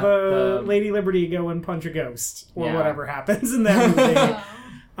the Lady Liberty go and punch a ghost. Or whatever happens in that movie.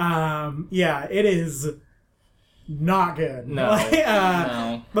 It is not good. No.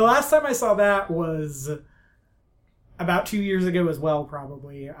 No. The last time I saw that was about 2 years ago as well,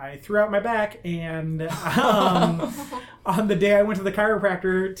 probably. I threw out my back, and on the day I went to the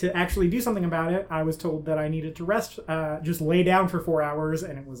chiropractor to actually do something about it, I was told that I needed to rest, just lay down for 4 hours,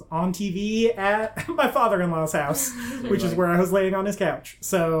 and it was on TV at my father-in-law's house, which is where I was laying on his couch.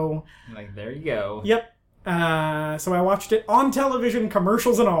 So, like, there you go. Yep. So I watched it on television,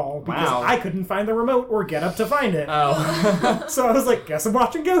 commercials and all, because I couldn't find the remote or get up to find it. Oh. So I was like, guess I'm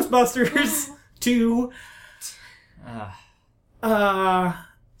watching Ghostbusters 2.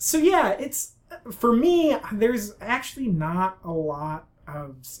 So yeah, it's, for me, there's actually not a lot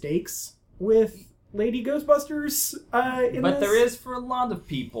of stakes with Lady Ghostbusters, but there is for a lot of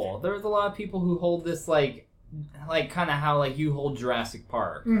people. There's a lot of people who hold this, like kind of how, like, you hold Jurassic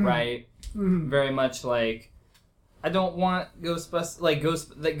Park, right? Mm-hmm. Very much like, I don't want Ghostbusters, like,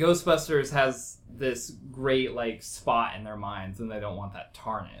 Ghostbusters has this great, like, spot in their minds, and they don't want that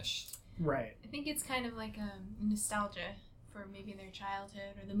tarnished. Right. I think it's kind of like nostalgia for maybe their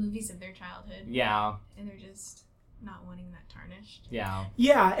childhood or the movies of their childhood. Yeah. And they're just not wanting that tarnished. Yeah.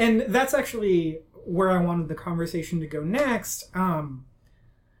 Yeah, and that's actually where I wanted the conversation to go next.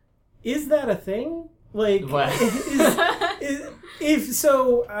 Is that a thing? Like, what? If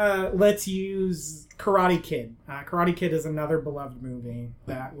so, let's use Karate Kid. Karate Kid is another beloved movie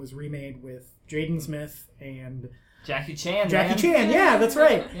that was remade with Jaden Smith and Jackie Chan. Yeah, that's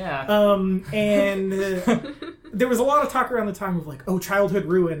right. Yeah. And there was a lot of talk around the time of, like, oh, childhood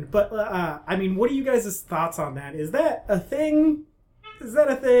ruined. But I mean, what are you guys' thoughts on that? Is that a thing?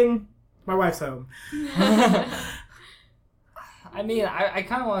 My wife's home. I mean, I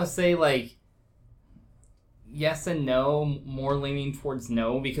kind of want to say, like, yes and no, more leaning towards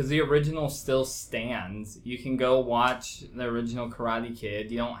no, because the original still stands. You can go watch the original Karate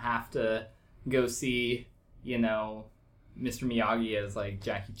Kid. You don't have to go see, you know, Mr. Miyagi as, like,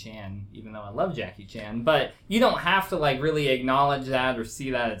 Jackie Chan, even though I love Jackie Chan. But you don't have to, like, really acknowledge that or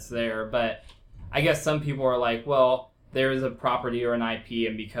see that it's there. But I guess some people are like, well, there is a property or an IP,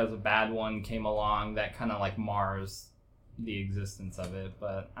 and because a bad one came along, that kind of, like, mars the existence of it.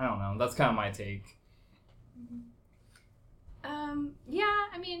 But I don't know. That's kind of my take. Yeah,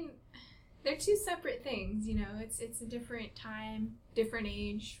 I mean, they're two separate things, you know. It's a different time, different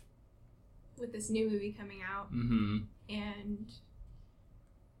age with this new movie coming out. Mm-hmm. And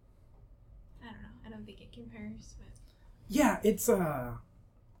I don't know. I don't think it compares, but Yeah, it's a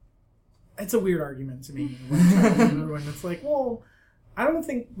weird argument to me when it's like, well, I don't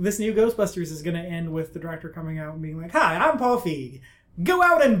think this new Ghostbusters is going to end with the director coming out and being like, "Hi, I'm Paul Feig. Go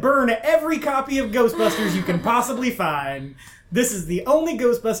out and burn every copy of Ghostbusters you can possibly find. This is the only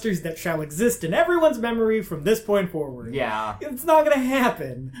Ghostbusters that shall exist in everyone's memory from this point forward." Yeah. It's not going to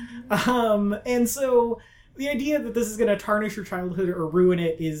happen. And so the idea that this is going to tarnish your childhood or ruin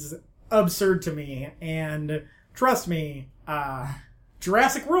it is absurd to me. And trust me,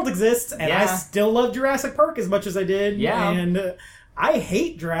 Jurassic World exists, and I Yeah. still love Jurassic Park as much as I did. Yeah. And I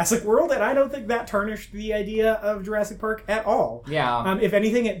hate Jurassic World, and I don't think that tarnished the idea of Jurassic Park at all. Yeah. If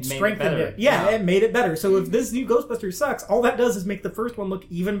anything, it Made it strengthened better. it. Yeah, Yeah. it made it better. So if this new Ghostbusters sucks, all that does is make the first one look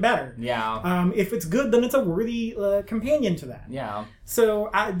even better. Yeah. If it's good, then it's a worthy companion to that. Yeah.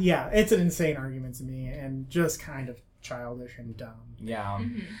 So, yeah, it's an insane argument to me, and just kind of childish and dumb. Yeah.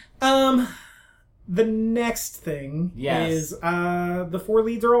 The next thing Yes. is the 4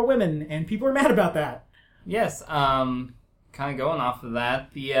 leads are all women, and people are mad about that. Yes. Kind of going off of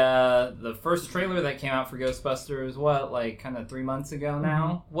that, the first trailer that came out for Ghostbusters, kind of 3 months ago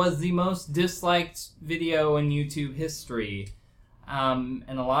now, was the most disliked video in YouTube history. And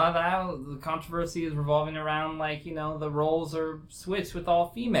a lot of that, the controversy is revolving around, like, you know, the roles are switched with all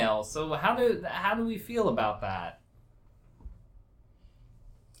females. So how do we feel about that?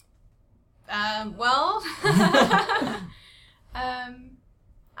 Well,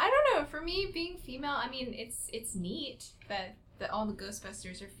 I don't know. For me, being female, I mean, it's neat that all the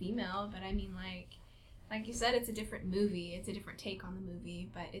Ghostbusters are female, but I mean, like you said, it's a different movie. It's a different take on the movie,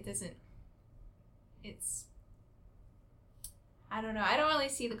 but it doesn't. I don't know. I don't really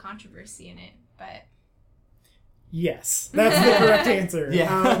see the controversy in it, but Yes, that's the correct answer.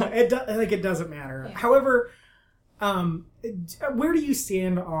 Yeah. It doesn't matter. Yeah. However, where do you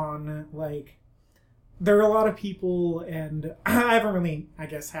stand on, like, there are a lot of people, and I haven't really, I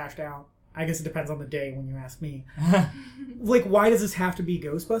guess, hashed out. I guess it depends on the day when you ask me. Like, why does this have to be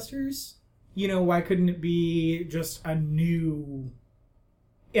Ghostbusters? You know, why couldn't it be just a new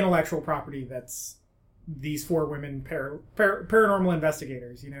intellectual property that's these 4 women paranormal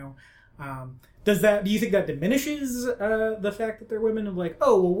investigators, you know? Do you think that diminishes the fact that they're women, of like,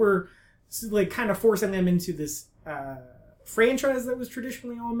 oh, well, we're like kind of forcing them into this franchise that was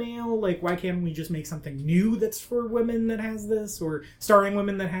traditionally all male? Like, why can't we just make something new that's for women that has this, or starring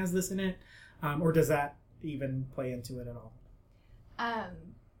women that has this in it? Or does that even play into it at all?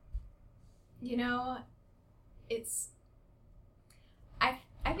 you know,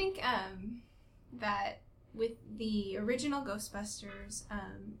 I think that with the original Ghostbusters,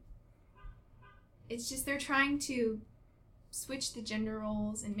 it's just they're trying to switch the gender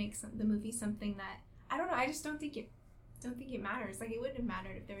roles and make the movie something that, I don't know, I just don't think it matters. Like, it wouldn't have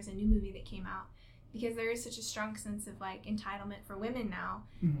mattered if there was a new movie that came out, because there is such a strong sense of, like, entitlement for women now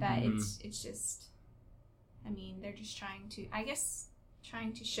that it's just, I mean, they're just trying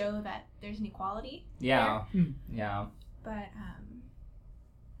to show that there's an equality. Yeah. there. Yeah. But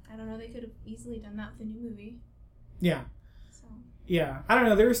I don't know, they could have easily done that with a new movie. Yeah. So Yeah. I don't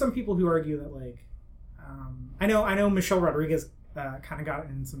know. There are some people who argue that, like, I know Michelle Rodriguez kind of got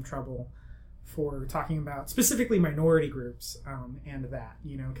in some trouble for talking about specifically minority groups and that,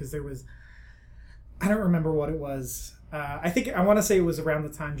 you know, because there was, I don't remember what it was. I want to say it was around the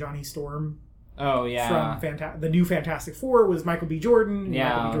time Johnny Storm Oh yeah. from the new Fantastic Four was Michael B. Jordan. Yeah.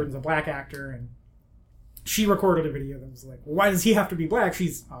 Michael B. Jordan's a black actor, and she recorded a video that was like, well, why does he have to be black?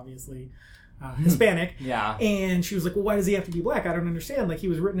 She's obviously Hispanic. Yeah. And she was like, well, why does he have to be black? I don't understand. Like, he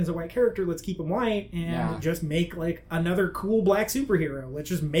was written as a white character. Let's keep him white and just make, like, another cool black superhero. Let's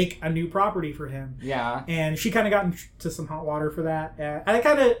just make a new property for him. Yeah. And she kind of got into some hot water for that. And I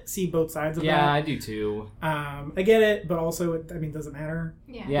kind of see both sides of that. Yeah, I do too. I get it, but also, it doesn't matter.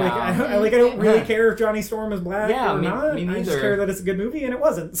 yeah. Yeah. Like, I don't really care if Johnny Storm is black Yeah, or me not. I just neither. care that it's a good movie, and it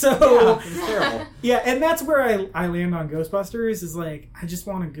wasn't. So, Yeah, it's terrible. yeah, and that's where I land on Ghostbusters, is like, I just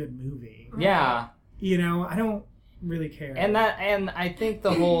want a good movie. Yeah. You know, I don't really care. And I think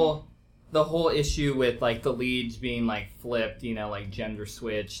the whole issue with like the leads being like flipped, you know, like gender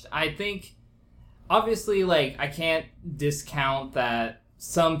switched. I think obviously like I can't discount that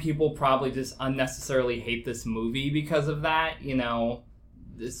some people probably just unnecessarily hate this movie because of that. You know,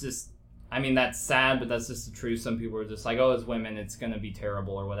 it's just, I mean, that's sad, but that's just the truth. Some people are just like, oh, as women, it's going to be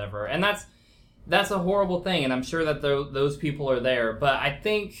terrible or whatever, and that's a horrible thing. And I'm sure that those people are there, but I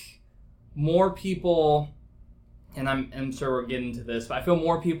think more people, and I'm sure we're getting to this, but I feel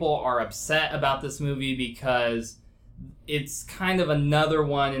more people are upset about this movie because it's kind of another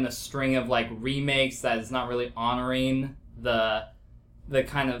one in a string of like remakes that is not really honoring the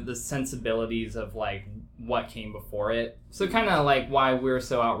kind of the sensibilities of like what came before it. So kind of like why we're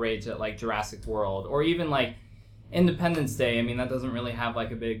so outraged at like Jurassic World or even like Independence Day. I mean, that doesn't really have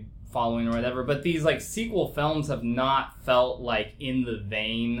like a big following or whatever, but these like sequel films have not felt like in the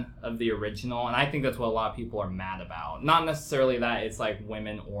vein of the original, and I think that's what a lot of people are mad about. Not necessarily that it's like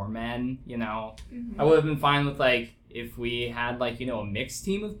women or men, you know. I would have been fine with like if we had like, you know, a mixed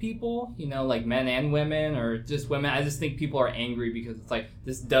team of people, you know, like men and women or just women. I just think people are angry because it's like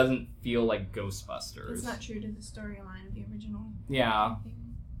this doesn't feel like Ghostbusters. It's not true to the storyline of the original. Yeah.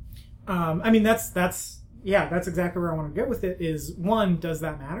 I mean, that's exactly where I want to go with it. Is one, does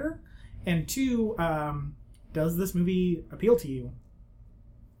that matter? And two, does this movie appeal to you?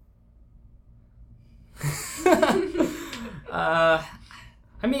 I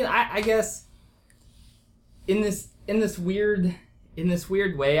mean, I guess in this weird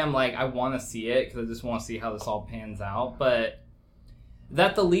way, I'm like, I want to see it because I just want to see how this all pans out. But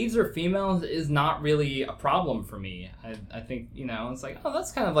that the leads are females is not really a problem for me. I think, you know, it's like, oh,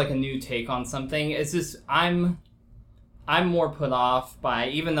 that's kind of like a new take on something. It's just I'm more put off by,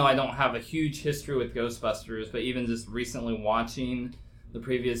 even though I don't have a huge history with Ghostbusters, but even just recently watching the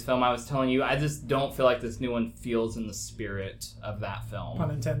previous film, I was telling you, I just don't feel like this new one feels in the spirit of that film.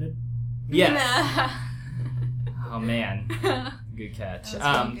 Pun intended. Yes. Oh man, good catch.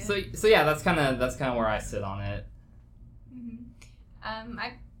 Good. So yeah, that's kind of where I sit on it.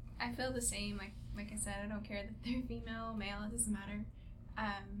 I feel the same. Like I said, I don't care that they're female, male. It doesn't matter.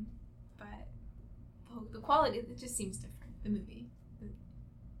 But the quality, it just seems different. The movie,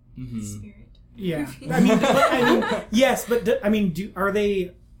 the spirit. Yeah, I mean, yes, but are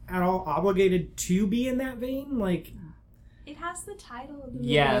they at all obligated to be in that vein? Like, it has the title of the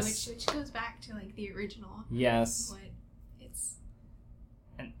movie, yes, which goes back to like the original. Yes. What it's.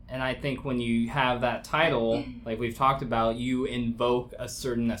 And I think when you have that title, like we've talked about, you invoke a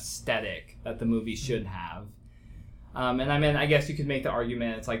certain aesthetic that the movie should have. And I mean, I guess you could make the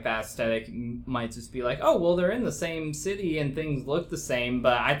argument it's like that aesthetic might just be like, oh, well, they're in the same city and things look the same,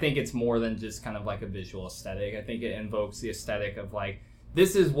 but I think it's more than just kind of like a visual aesthetic. I think it invokes the aesthetic of like,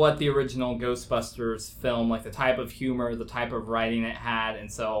 this is what the original Ghostbusters film, like the type of humor, the type of writing it had,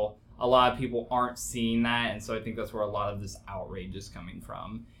 and so a lot of people aren't seeing that, and so I think that's where a lot of this outrage is coming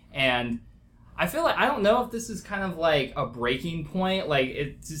from. And I feel like, I don't know if this is kind of like a breaking point. Like,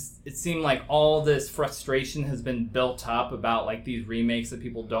 it seemed like all this frustration has been built up about like these remakes that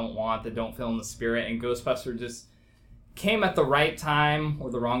people don't want, that don't feel in the spirit, and Ghostbusters just came at the right time, or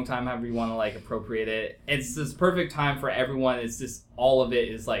the wrong time, however you want to like appropriate it. It's this perfect time for everyone. It's just, all of it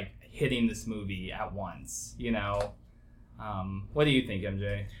is like hitting this movie at once, you know? What do you think,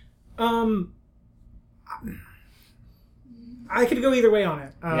 MJ? I could go either way on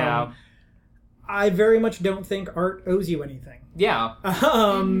it. Yeah. I very much don't think art owes you anything. Yeah.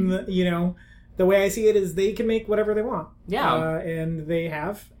 You know, the way I see it is they can make whatever they want. Yeah. And they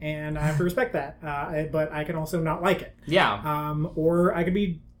have, and I have to respect that. But I can also not like it. Yeah. Or I could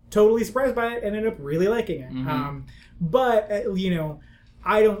be totally surprised by it and end up really liking it. Mm-hmm. But, you know,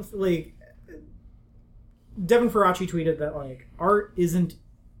 I don't, like, Devin Faraci tweeted that, like, art isn't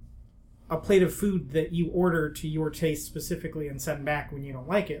a plate of food that you order to your taste specifically and send back when you don't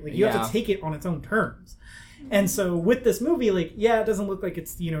like it. Like, you have to take it on its own terms. And so with this movie, like, yeah, it doesn't look like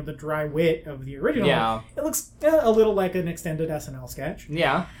it's, you know, the dry wit of the original. Yeah. It looks a little like an extended SNL sketch.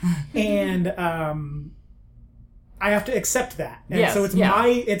 Yeah. And I have to accept that. And so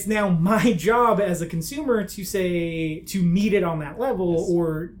it's now my job as a consumer to meet it on that level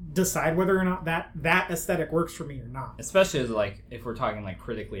or decide whether or not that aesthetic works for me or not. Especially as, like, if we're talking like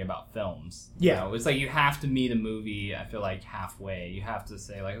critically about films. Yeah. You know, it's like you have to meet a movie, I feel like, halfway. You have to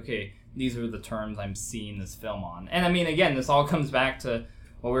say, like, okay, these are the terms I'm seeing this film on. And I mean, again, this all comes back to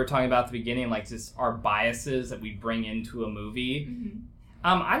what we were talking about at the beginning, like just our biases that we bring into a movie. Mm-hmm.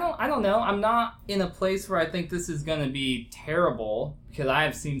 I don't know. I'm not in a place where I think this is going to be terrible, because I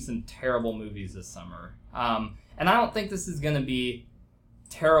have seen some terrible movies this summer. And I don't think this is going to be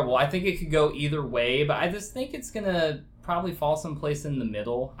terrible. I think it could go either way, but I just think it's gonna probably fall someplace in the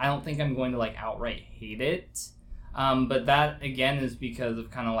middle. I don't think I'm going to like outright hate it. But that again is because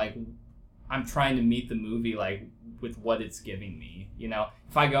of kind of like I'm trying to meet the movie like with what it's giving me. You know,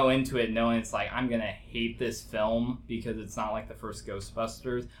 if I go into it knowing it's like I'm gonna hate this film because it's not like the first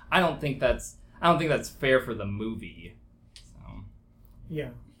Ghostbusters, I don't think that's fair for the movie. So. Yeah.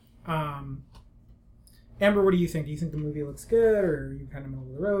 Amber, what do you think? Do you think the movie looks good, or are you kind of middle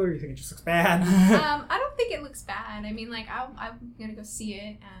of the road, or do you think it just looks bad? I don't think it looks bad. I mean, like, I'm gonna go see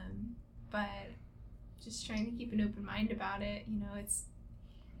it, but just trying to keep an open mind about it. You know, it's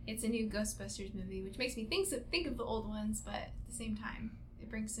a new Ghostbusters movie, which makes me think of the old ones, but at the same time, it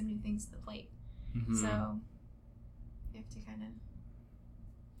brings some new things to the plate. Mm-hmm. So you have to kind of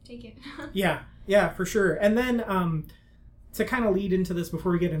take it. Yeah, for sure. And then to kind of lead into this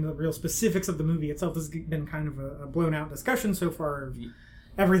before we get into the real specifics of the movie itself, this has been kind of a blown out discussion so far of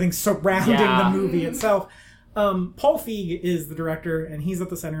everything surrounding the movie itself. Paul Feig is the director, and he's at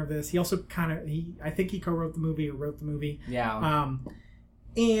the center of this. He also I think he co-wrote the movie or wrote the movie. Yeah.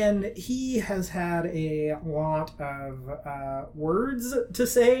 And he has had a lot of words to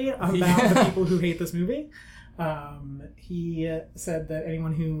say about the people who hate this movie. He said that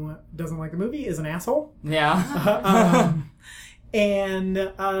anyone who doesn't like the movie is an asshole. Yeah. And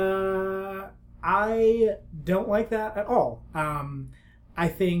I don't like that at all. I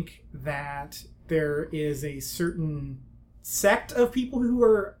think that there is a certain sect of people who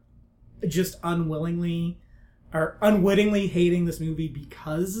are just unwittingly hating this movie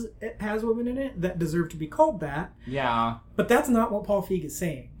because it has women in it that deserve to be called that. Yeah. But that's not what Paul Feig is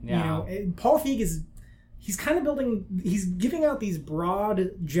saying. Yeah. You know, Paul Feig he's kind of he's giving out these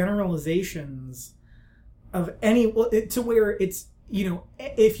broad generalizations of to where it's, you know,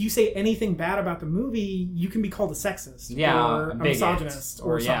 if you say anything bad about the movie, you can be called a sexist or a misogynist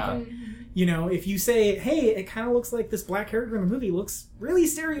or something. Yeah. You know, if you say, hey, it kind of looks like this black character in the movie looks really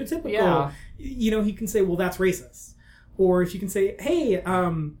stereotypical, you know, he can say, well, that's racist. Or if you can say, hey,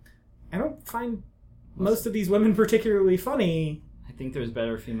 I don't find most of these women particularly funny. I think there's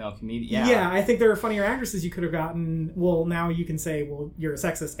better female comedians. Yeah, I think there are funnier actresses you could have gotten. Well, now you can say, well, you're a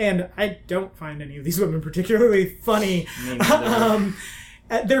sexist. And I don't find any of these women particularly funny.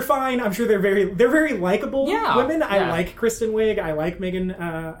 They're fine. I'm sure they're very likable women. I like Kristen Wiig. I like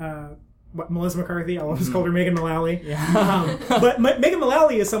Melissa McCarthy. I always called her Megan Mullally. Yeah. But Megan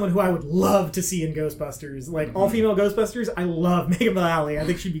Mullally is someone who I would love to see in Ghostbusters. Like, all-female Ghostbusters, I love Megan Mullally. I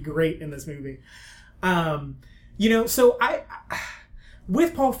think she'd be great in this movie. You know, so I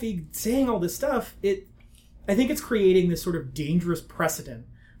with Paul Feig saying all this stuff, I think it's creating this sort of dangerous precedent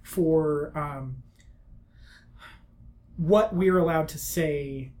for what we're allowed to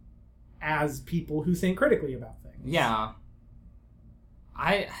say as people who think critically about things. Yeah.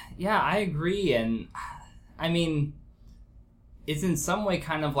 I agree, and I mean, it's in some way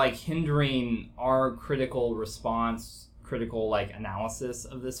kind of like hindering our critical like analysis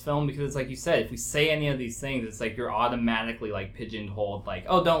of this film, because it's like you said, if we say any of these things, it's like you're automatically like pigeonholed, like,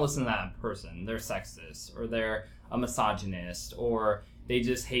 oh, don't listen to that person, they're sexist, or they're a misogynist, or they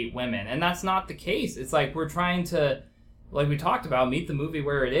just hate women. And that's not the case. It's like we're trying to, like we talked about, meet the movie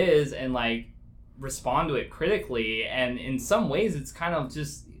where it is and like respond to it critically. And in some ways it's kind of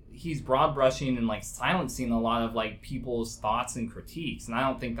just, he's broad brushing and like silencing a lot of like people's thoughts and critiques, and I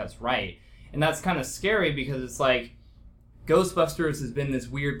don't think that's right. And that's kind of scary, because it's like Ghostbusters has been this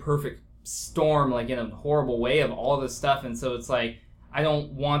weird perfect storm, like in a horrible way, of all this stuff. And so it's like, I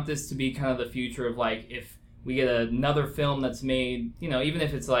don't want this to be kind of the future of like, if we get another film that's made, you know, even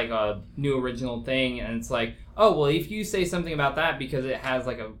if it's like a new original thing, and it's like, oh, well, if you say something about that because it has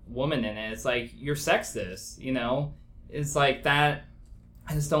like a woman in it, it's like, you're sexist, you know? It's like that.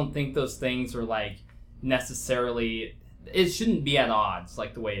 I just don't think those things are like necessarily, it shouldn't be at odds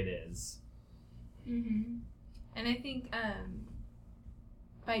like the way it is. Mm-hmm. And I think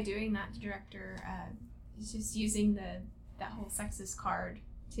by doing that, the director is just using that whole sexist card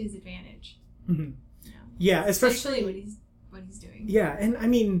to his advantage. Mm-hmm. You know? Yeah, especially what he's doing. Yeah, and I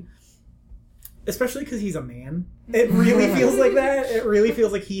mean, especially because he's a man, it really feels like that. It really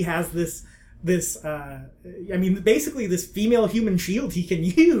feels like he has this I mean, basically this female human shield he can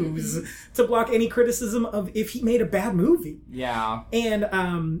use to block any criticism of if he made a bad movie. Yeah. And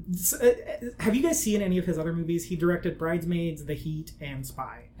have you guys seen any of his other movies? He directed Bridesmaids, The Heat, and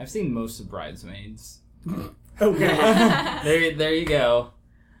Spy. I've seen most of Bridesmaids. Okay. There you go.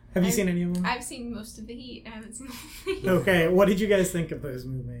 Have you seen any of them? I've seen most of The Heat. I haven't seen The Heat. Okay, what did you guys think of those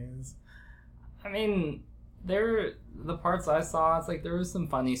movies? I mean, the parts I saw, it's like there was some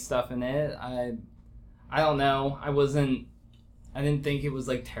funny stuff in it. I don't know. I wasn't I didn't think it was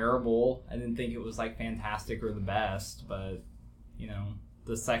like terrible. I didn't think it was like fantastic or the best, but you know,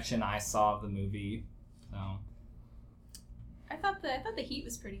 the section I saw of the movie, so. I thought the Heat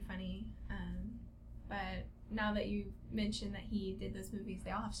was pretty funny, but now that you mentioned that he did those movies,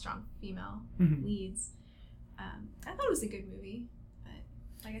 they all have strong female leads. I thought it was a good movie, but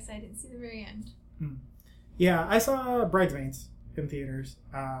like I said, I didn't see the very end. Yeah, I saw Bridesmaids in theaters,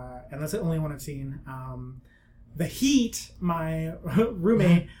 and that's the only one I've seen. The Heat, my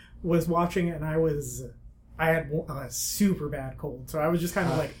roommate was watching it, and I had a super bad cold, so I was just kind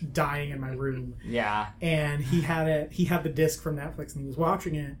of like dying in my room. Yeah. And he had the disc from Netflix, and he was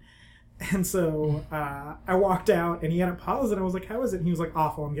watching it. And so I walked out, and he had it paused, and I was like, "How is it?" And he was like,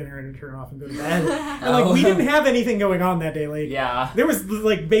 "Awful. I'm getting ready to turn it off and go to bed." And like we didn't have anything going on that day. Like there was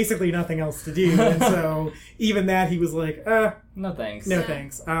like basically nothing else to do, and so even that he was like, "No thanks." No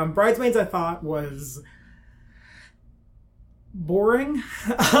thanks. Bridesmaids I thought was boring,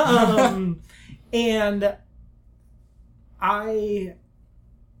 and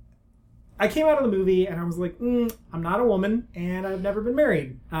I came out of the movie and I was like, I'm not a woman and I've never been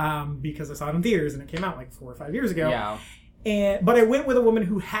married, because I saw it in theaters and it came out like 4 or 5 years ago. Yeah. But I went with a woman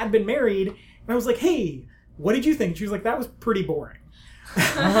who had been married, and I was like, hey, what did you think? She was like, that was pretty boring.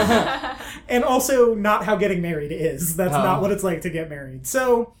 And also not how getting married is. That's not what it's like to get married.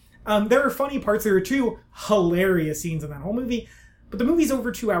 So there are funny parts. There are 2 hilarious scenes in that whole movie, but the movie's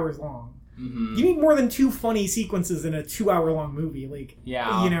over 2 hours long. Mm-hmm. You need more than 2 funny sequences in a 2-hour-long movie. Like,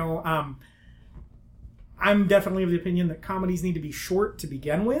 yeah. You know, I'm definitely of the opinion that comedies need to be short to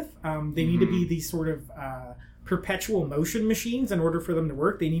begin with. They need to be these sort of perpetual motion machines in order for them to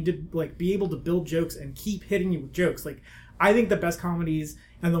work. They need to like be able to build jokes and keep hitting you with jokes. Like, I think the best comedies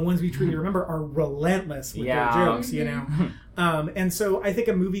and the ones we truly remember are relentless with their jokes, you know? And so I think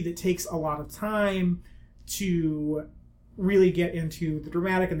a movie that takes a lot of time to really get into the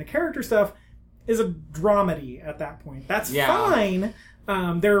dramatic and the character stuff is a dramedy at that point. That's fine.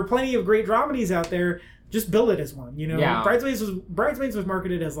 There are plenty of great dramedies out there. Just bill it as one, you know? Yeah. Bridesmaids was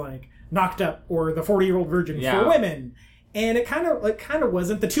marketed as like Knocked Up or The 40-Year-Old Virgin for women. And it kind of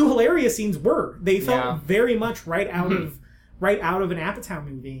wasn't. The 2 hilarious scenes were. They felt very much right out of an Apatow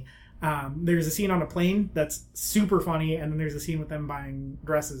movie. There's a scene on a plane that's super funny, and then there's a scene with them buying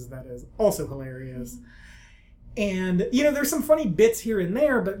dresses that is also hilarious. And, you know, there's some funny bits here and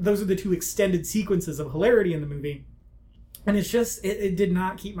there, but those are the 2 extended sequences of hilarity in the movie. And it's just, it did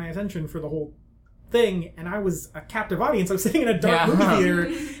not keep my attention for the whole thing, and I was a captive audience. I was sitting in a dark movie theater,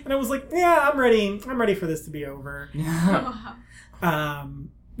 and I was like, yeah, I'm ready for this to be over. You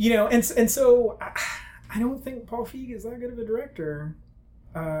know, and so I don't think Paul Feig is that good of a director.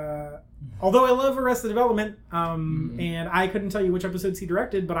 Although I love Arrested Development, and I couldn't tell you which episodes he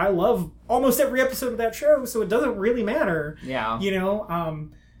directed, but I love almost every episode of that show, so it doesn't really matter. Yeah. You know,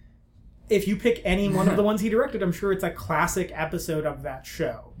 if you pick any one of the ones he directed, I'm sure it's a classic episode of that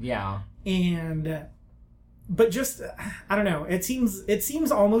show. Yeah. But just, I don't know, it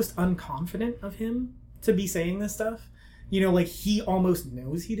seems almost unconfident of him to be saying this stuff. You know, like he almost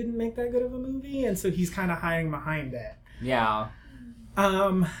knows he didn't make that good of a movie, and so he's kind of hiding behind it. Yeah.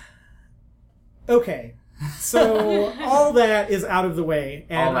 Okay. So all that is out of the way,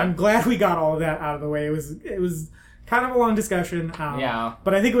 and I'm glad we got all of that out of the way. It was kind of a long discussion.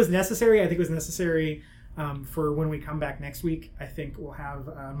 But I think it was necessary. For when we come back next week. I think we'll have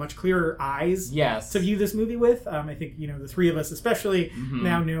much clearer eyes to view this movie with. I think, you know, the 3 of us especially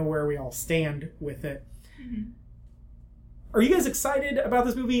now know where we all stand with it. Are you guys excited about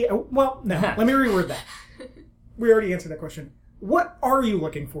this movie? Well, no. Let me reword that. We already answered that question. What are you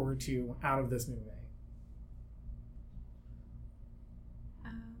looking forward to out of this movie?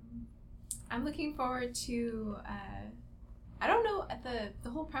 I'm looking forward to... I don't know the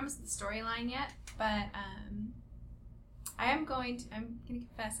whole premise of the storyline yet, but I'm going to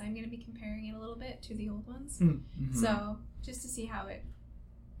confess I'm going to be comparing it a little bit to the old ones. Mm-hmm. So just to see how it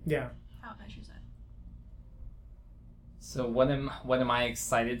measures up. So what am I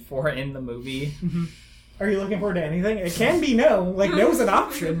excited for in the movie? Are you looking forward to anything? It can be no. Like, no's an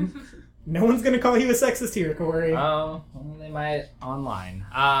option. No one's going to call you a sexist here, Corey. Oh, well, they might online.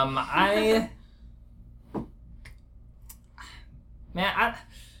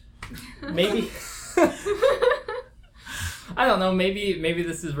 Maybe I don't know, maybe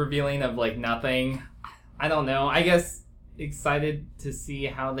this is revealing of like nothing. I don't know. I guess excited to see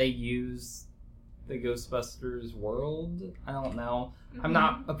how they use the Ghostbusters world. I don't know. I'm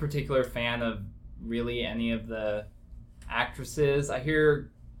not a particular fan of really any of the actresses. I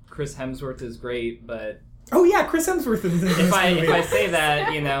hear Chris Hemsworth is great, but oh yeah, Chris Hemsworth is in this movie. If I say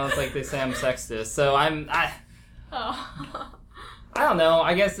that, you know, it's like they say I'm sexist. So I don't know.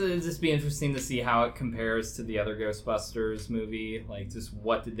 I guess it'd just be interesting to see how it compares to the other Ghostbusters movie. Like, just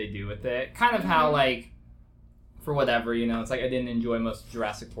what did they do with it? Kind of how, like, for whatever, you know, it's like I didn't enjoy most of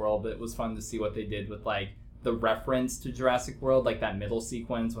Jurassic World, but it was fun to see what they did with, like, the reference to Jurassic World, like that middle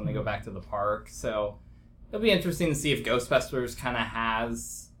sequence when they go back to the park. So it'll be interesting to see if Ghostbusters kind of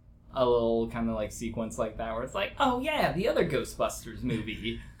has a little kind of, like, sequence like that where it's like, oh, yeah, the other Ghostbusters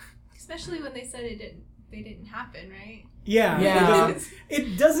movie. Especially when they said they didn't happen, right? Yeah.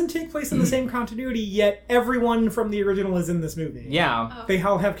 It doesn't take place in the same continuity, yet everyone from the original is in this movie. Yeah. Oh. They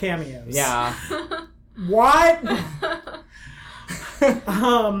all have cameos. Yeah. What? What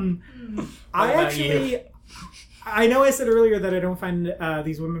I know I said earlier that I don't find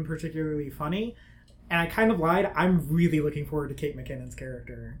these women particularly funny, and I kind of lied. I'm really looking forward to Kate McKinnon's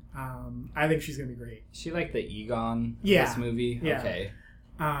character. I think she's going to be great. She like the Egon in Yeah. this movie? Yeah. Okay.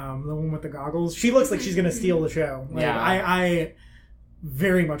 The one with the goggles. She looks like she's going to steal the show. Like, Yeah. I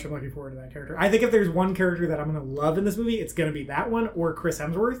very much am looking forward to that character. I think if there's one character that I'm going to love in this movie, it's going to be that one or Chris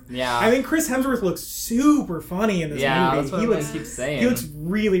Hemsworth. Yeah. I think Chris Hemsworth looks super funny in this movie. That's what he everyone keeps saying. He looks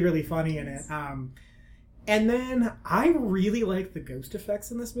really, really funny in it. And then I really like the ghost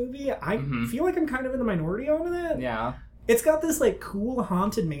effects in this movie. I feel like I'm kind of in the minority on that. Yeah. It's got this like cool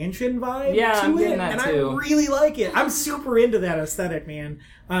haunted mansion vibe Yeah, to I'm it, getting that and too. I really like it. I'm super into that aesthetic, man.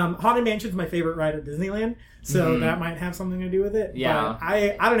 Haunted Mansion's my favorite ride at Disneyland, so that might have something to do with it. Yeah. But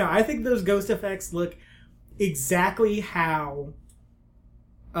I don't know. I think those ghost effects look exactly how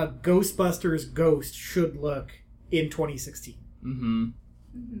a Ghostbusters ghost should look in 2016.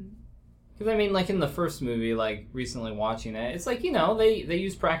 Because, I mean, like, in the first movie, like, recently watching it, it's like, you know, they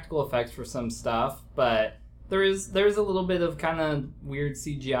use practical effects for some stuff, but there's a little bit of kind of weird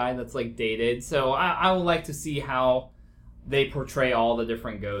CGI that's, like, dated. So I would like to see how they portray all the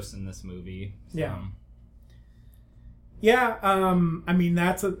different ghosts in this movie. So. Yeah. Yeah, I mean,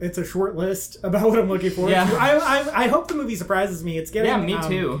 it's a short list about what I'm looking forward to. I hope the movie surprises me. It's getting me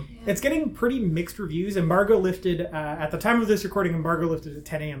too. It's getting pretty mixed reviews. Embargo lifted at the time of this recording. Embargo lifted at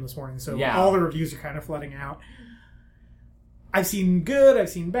 10 a.m. this morning, so all the reviews are kind of flooding out. I've seen good. I've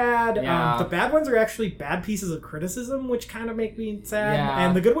seen bad. Yeah. The bad ones are actually bad pieces of criticism, which kind of make me sad. Yeah.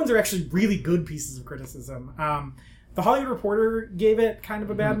 And the good ones are actually really good pieces of criticism. The Hollywood Reporter gave it kind of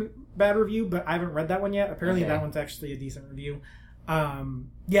a bad review, but I haven't read that one yet. Apparently that one's actually a decent review.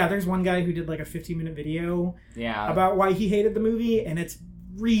 There's one guy who did like a 15-minute video about why he hated the movie, and it's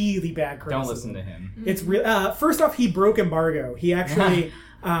really bad criticism. Don't listen to him. It's first off, he broke embargo. He actually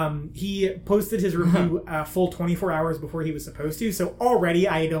he posted his review full 24 hours before he was supposed to, so already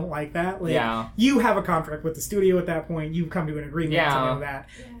I don't like that. Like, you have a contract with the studio at that point. You've come to an agreement to know that.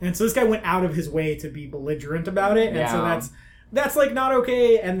 And so this guy went out of his way to be belligerent about it, and so that's like not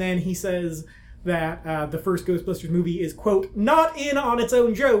okay. And then he says that the first Ghostbusters movie is, quote, not in on its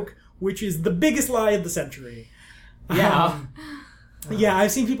own joke, which is the biggest lie of the century. Yeah.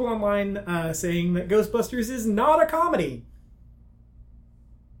 I've seen people online saying that Ghostbusters is not a comedy.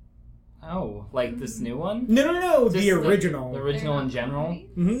 Oh, like this new one? No, the original. The original in general?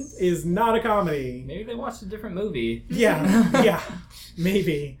 Is not a comedy. Maybe they watched a different movie. Yeah,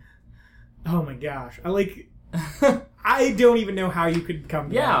 maybe. Oh my gosh. I don't even know how you could come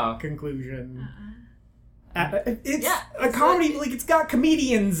to that conclusion. It's a comedy, it's got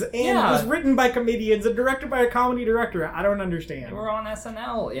comedians, and it was written by comedians and directed by a comedy director. I don't understand. They were on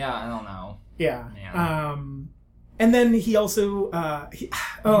SNL. Yeah, I don't know. Yeah. And then he also,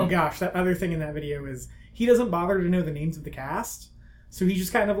 oh gosh, that other thing in that video is he doesn't bother to know the names of the cast. So he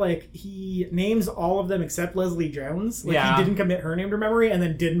just kind of he names all of them except Leslie Jones. He didn't commit her name to memory and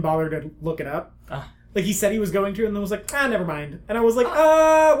then didn't bother to look it up. Like, he said he was going to, and then was like, never mind. And I was like,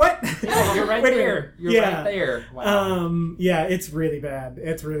 what? Yeah, you're right there. You're right there. Wow. It's really bad.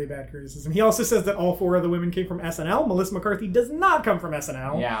 It's really bad criticism. He also says that all 4 of the women came from SNL. Melissa McCarthy does not come from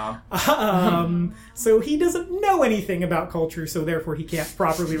SNL. Yeah. So he doesn't know anything about culture, so therefore he can't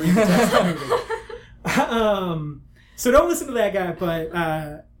properly read the text of the movie. So don't listen to that guy, but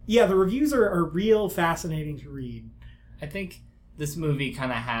the reviews are real fascinating to read. I think this movie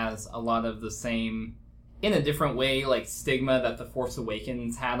kind of has a lot of the same, in a different way, like, stigma that The Force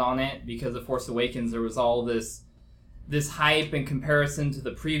Awakens had on it, because The Force Awakens, there was all this hype in comparison to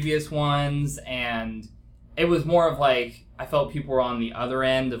the previous ones, and it was more of like, I felt people were on the other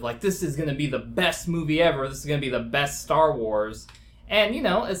end of like, this is going to be the best movie ever, this is going to be the best Star Wars, and, you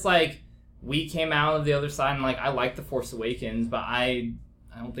know, it's like, we came out of the other side, and, like, I like The Force Awakens, but I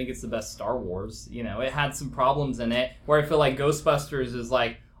don't think it's the best Star Wars. You know, it had some problems in it, where I feel like Ghostbusters is,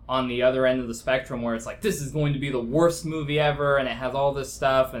 like, on the other end of the spectrum, where it's like, this is going to be the worst movie ever, and it has all this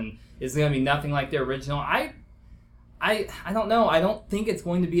stuff, and it's going to be nothing like the original. I I don't know. I don't think it's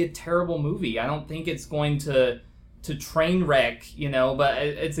going to be a terrible movie. I don't think it's going to train wreck, but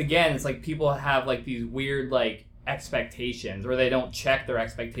it's like people have like these weird like expectations, or they don't check their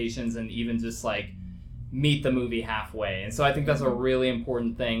expectations and even just like meet the movie halfway. And so I think that's a really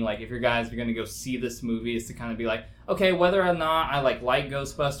important thing. Like if you're going to go see this movie, is to kind of be like, okay, whether or not I like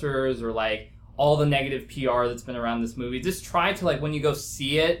Ghostbusters or like all the negative PR that's been around this movie, just try to like when you go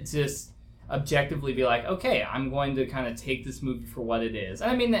see it, just objectively be like, okay, I'm going to kind of take this movie for what it is.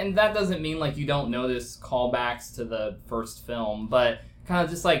 I mean, and that doesn't mean like you don't notice callbacks to the first film, but kind of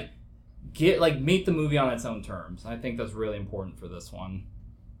just like meet the movie on its own terms. I think that's really important for this one.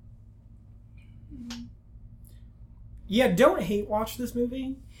 Yeah, don't hate watch this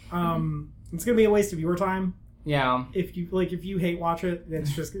movie. It's gonna be a waste of your time. Yeah. If you hate watch it,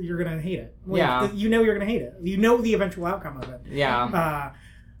 it's just you're gonna hate it. Yeah. You're gonna hate it. You know the eventual outcome of it. Yeah.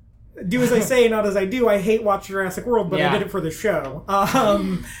 Do as I say, not as I do. I hate watch Jurassic World, but I did it for the show.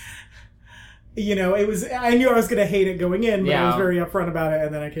 It was. I knew I was gonna hate it going in, but I was very upfront about it,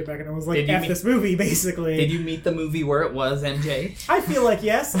 and then I came back and I was like, "F this movie," basically. Did you meet the movie where it was, MJ? I feel like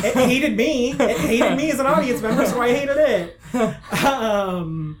yes. It hated me. It hated me as an audience member, so I hated it.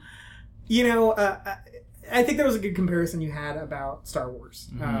 I think there was a good comparison you had about Star Wars.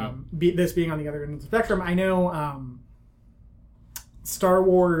 Mm-hmm. This being on the other end of the spectrum, I know Star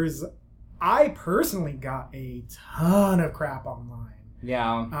Wars. I personally got a ton of crap online.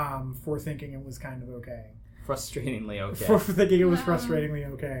 Yeah. For thinking it was kind of okay. Frustratingly okay. For thinking it was frustratingly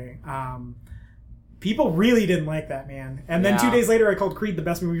okay. People really didn't like that, man. And then 2 days later, I called Creed the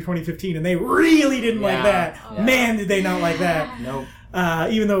best movie of 2015, and they really didn't like that. Oh. Man, did they not like that. Nope.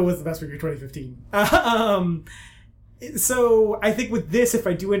 Even though it was the best movie of 2015. So I think with this, if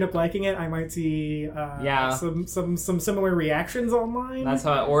I do end up liking it, I might see some similar reactions online. That's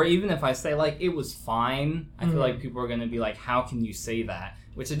how, or even if I say like it was fine, I feel like people are going to be like, "How can you say that?"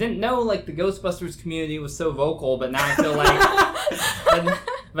 Which I didn't know. Like the Ghostbusters community was so vocal, but now I feel like,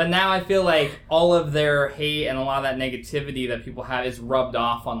 but now I feel like all of their hate and a lot of that negativity that people have is rubbed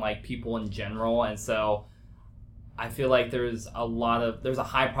off on like people in general, and so. I feel like there's a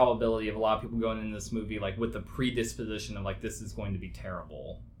high probability of a lot of people going into this movie like with the predisposition of like this is going to be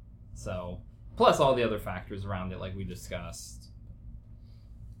terrible. So plus all the other factors around it like we discussed.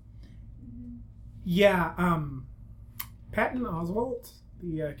 Yeah, Patton Oswalt,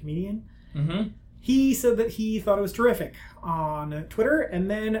 the comedian, mm-hmm. he said that he thought it was terrific on Twitter,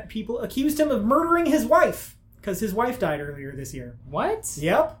 and then people accused him of murdering his wife because his wife died earlier this year. What?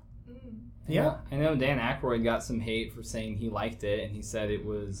 Yep. Yeah, I know Dan Aykroyd got some hate for saying he liked it, and he said it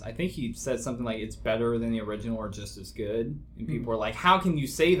was, I think he said something like, it's better than the original or just as good. And people were like, how can you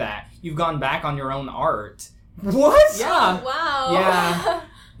say that? You've gone back on your own art. What? Yeah. Oh, wow. Yeah.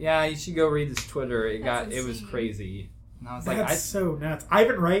 Yeah, you should go read his Twitter. It was crazy. And I was like, that's so nuts.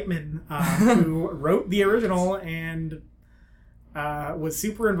 Ivan Reitman, who wrote the original and was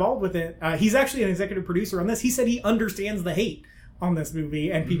super involved with it. He's actually an executive producer on this. He said he understands the hate on this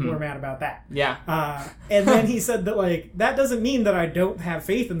movie, and people are mad about that. Yeah. And then he said that, like, that doesn't mean that I don't have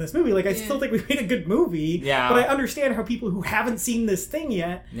faith in this movie. Like, I still think we made a good movie. Yeah. But I understand how people who haven't seen this thing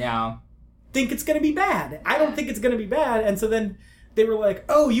yet think it's going to be bad. I don't think it's going to be bad. And so then they were like,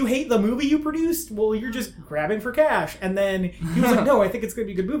 oh, you hate the movie you produced? Well, you're just grabbing for cash. And then he was like, no, I think it's going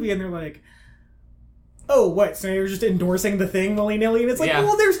to be a good movie. And they're like, oh, what? So you're just endorsing the thing willy-nilly? And it's like,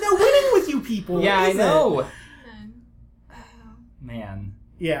 well, there's no winning with you people. Yeah, I know. Man.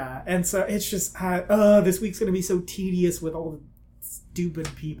 Yeah, and so it's just this week's gonna be so tedious with all the stupid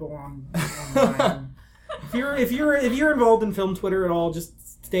people online. if you're involved in film Twitter at all,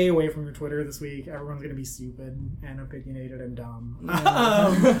 just stay away from your Twitter this week. Everyone's gonna be stupid and opinionated and dumb.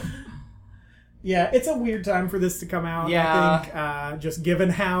 Yeah, it's a weird time for this to come out. Yeah. I think just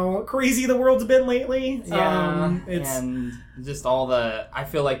given how crazy the world's been lately. Yeah, and just all the... I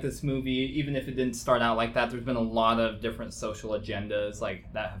feel like this movie, even if it didn't start out like that, there's been a lot of different social agendas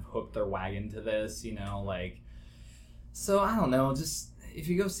like that have hooked their wagon to this, like... So, I don't know, just... If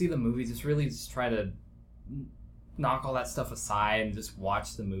you go see the movie, just try to knock all that stuff aside and just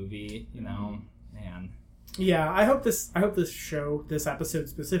watch the movie, man. Yeah, I hope this episode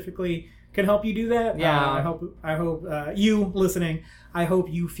specifically... can help you do that. Yeah. I hope you listening, I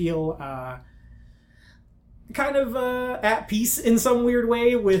hope you feel kind of at peace in some weird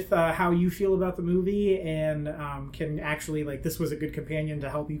way with how you feel about the movie, and can actually, like, this was a good companion to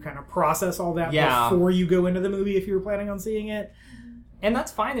help you kind of process all that before you go into the movie if you were planning on seeing it. And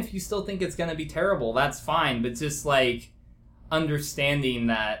that's fine if you still think it's going to be terrible. That's fine. But just, like, understanding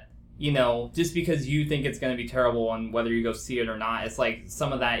that, you know, just because you think it's going to be terrible and whether you go see it or not, it's like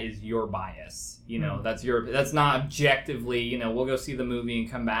some of that is your bias. You know, that's not objectively, you know, we'll go see the movie and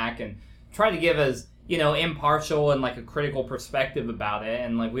come back and try to give as, you know, impartial and like a critical perspective about it.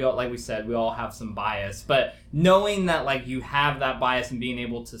 And like we all have some bias, but knowing that like you have that bias and being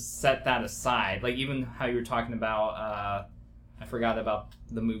able to set that aside, like even how you were talking about, I forgot about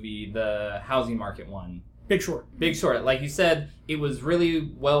the movie, the housing market one. Big Short. Big Short. Like you said, it was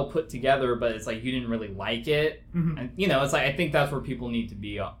really well put together, but it's like you didn't really like it. Mm-hmm. And, you know, it's like I think that's where people need to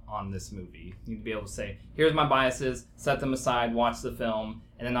be on this movie. You need to be able to say, here's my biases, set them aside, watch the film,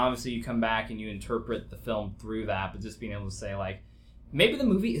 and then obviously you come back and you interpret the film through that, but just being able to say, like, maybe the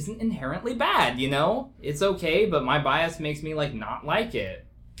movie isn't inherently bad, you know? It's okay, but my bias makes me, like, not like it,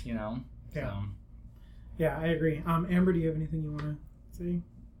 you know? Yeah. So. Yeah, I agree. Amber, do you have anything you want to say?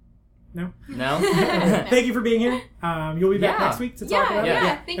 No? No? Thank you for being here. You'll be back next week to talk about it?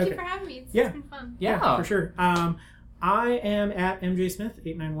 Yeah. Thank you for having me. It's been fun. Yeah, for sure. I am at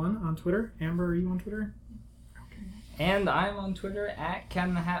MJSmith891 on Twitter. Amber, are you on Twitter? And I'm on Twitter at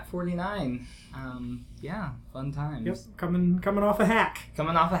CatInTheHat49. Yeah, fun times. Yep, coming off a hack.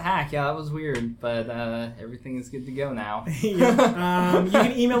 Coming off a hack, yeah, that was weird, but everything is good to go now. You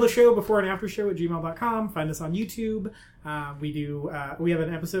can email the show before and after show at gmail.com. Find us on YouTube. We have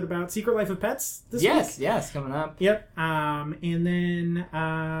an episode about Secret Life of Pets this week. Yes, coming up. Yep. And then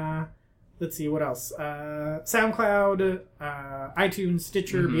let's see what else. SoundCloud, iTunes,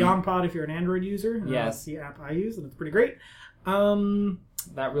 Stitcher, Beyond Pod if you're an Android user. Yes, that's the app I use, and it's pretty great.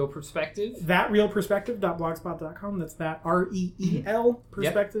 That Real Perspective. Thatrealperspective.blogspot.com. That's that REEL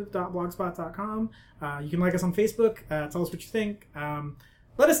perspective.blogspot.com. You can like us on Facebook. Tell us what you think.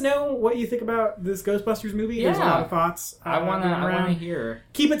 Let us know what you think about this Ghostbusters movie. Yeah. There's a lot of thoughts. I wanna hear.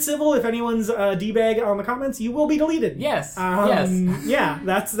 Keep it civil. If anyone's D-bag on the comments, you will be deleted. Yes. Yeah,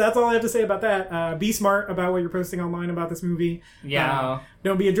 that's all I have to say about that. Be smart about what you're posting online about this movie. Yeah.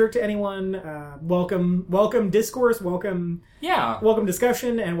 Don't be a jerk to anyone. Welcome discourse. Welcome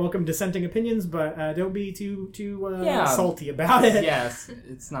discussion, and welcome dissenting opinions. But don't be too salty about it. Yes,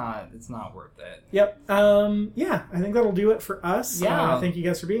 it's not worth it. Yep. I think that'll do it for us. Yeah. Thank you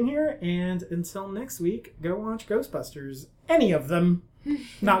guys for being here, and until next week, go watch Ghostbusters. Any of them,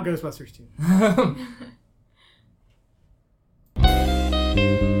 not Ghostbusters 2.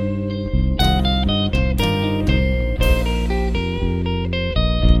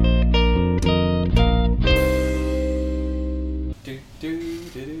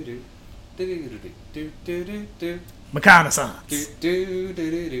 Reconnaissance.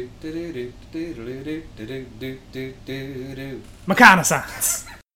 Reconnaissance.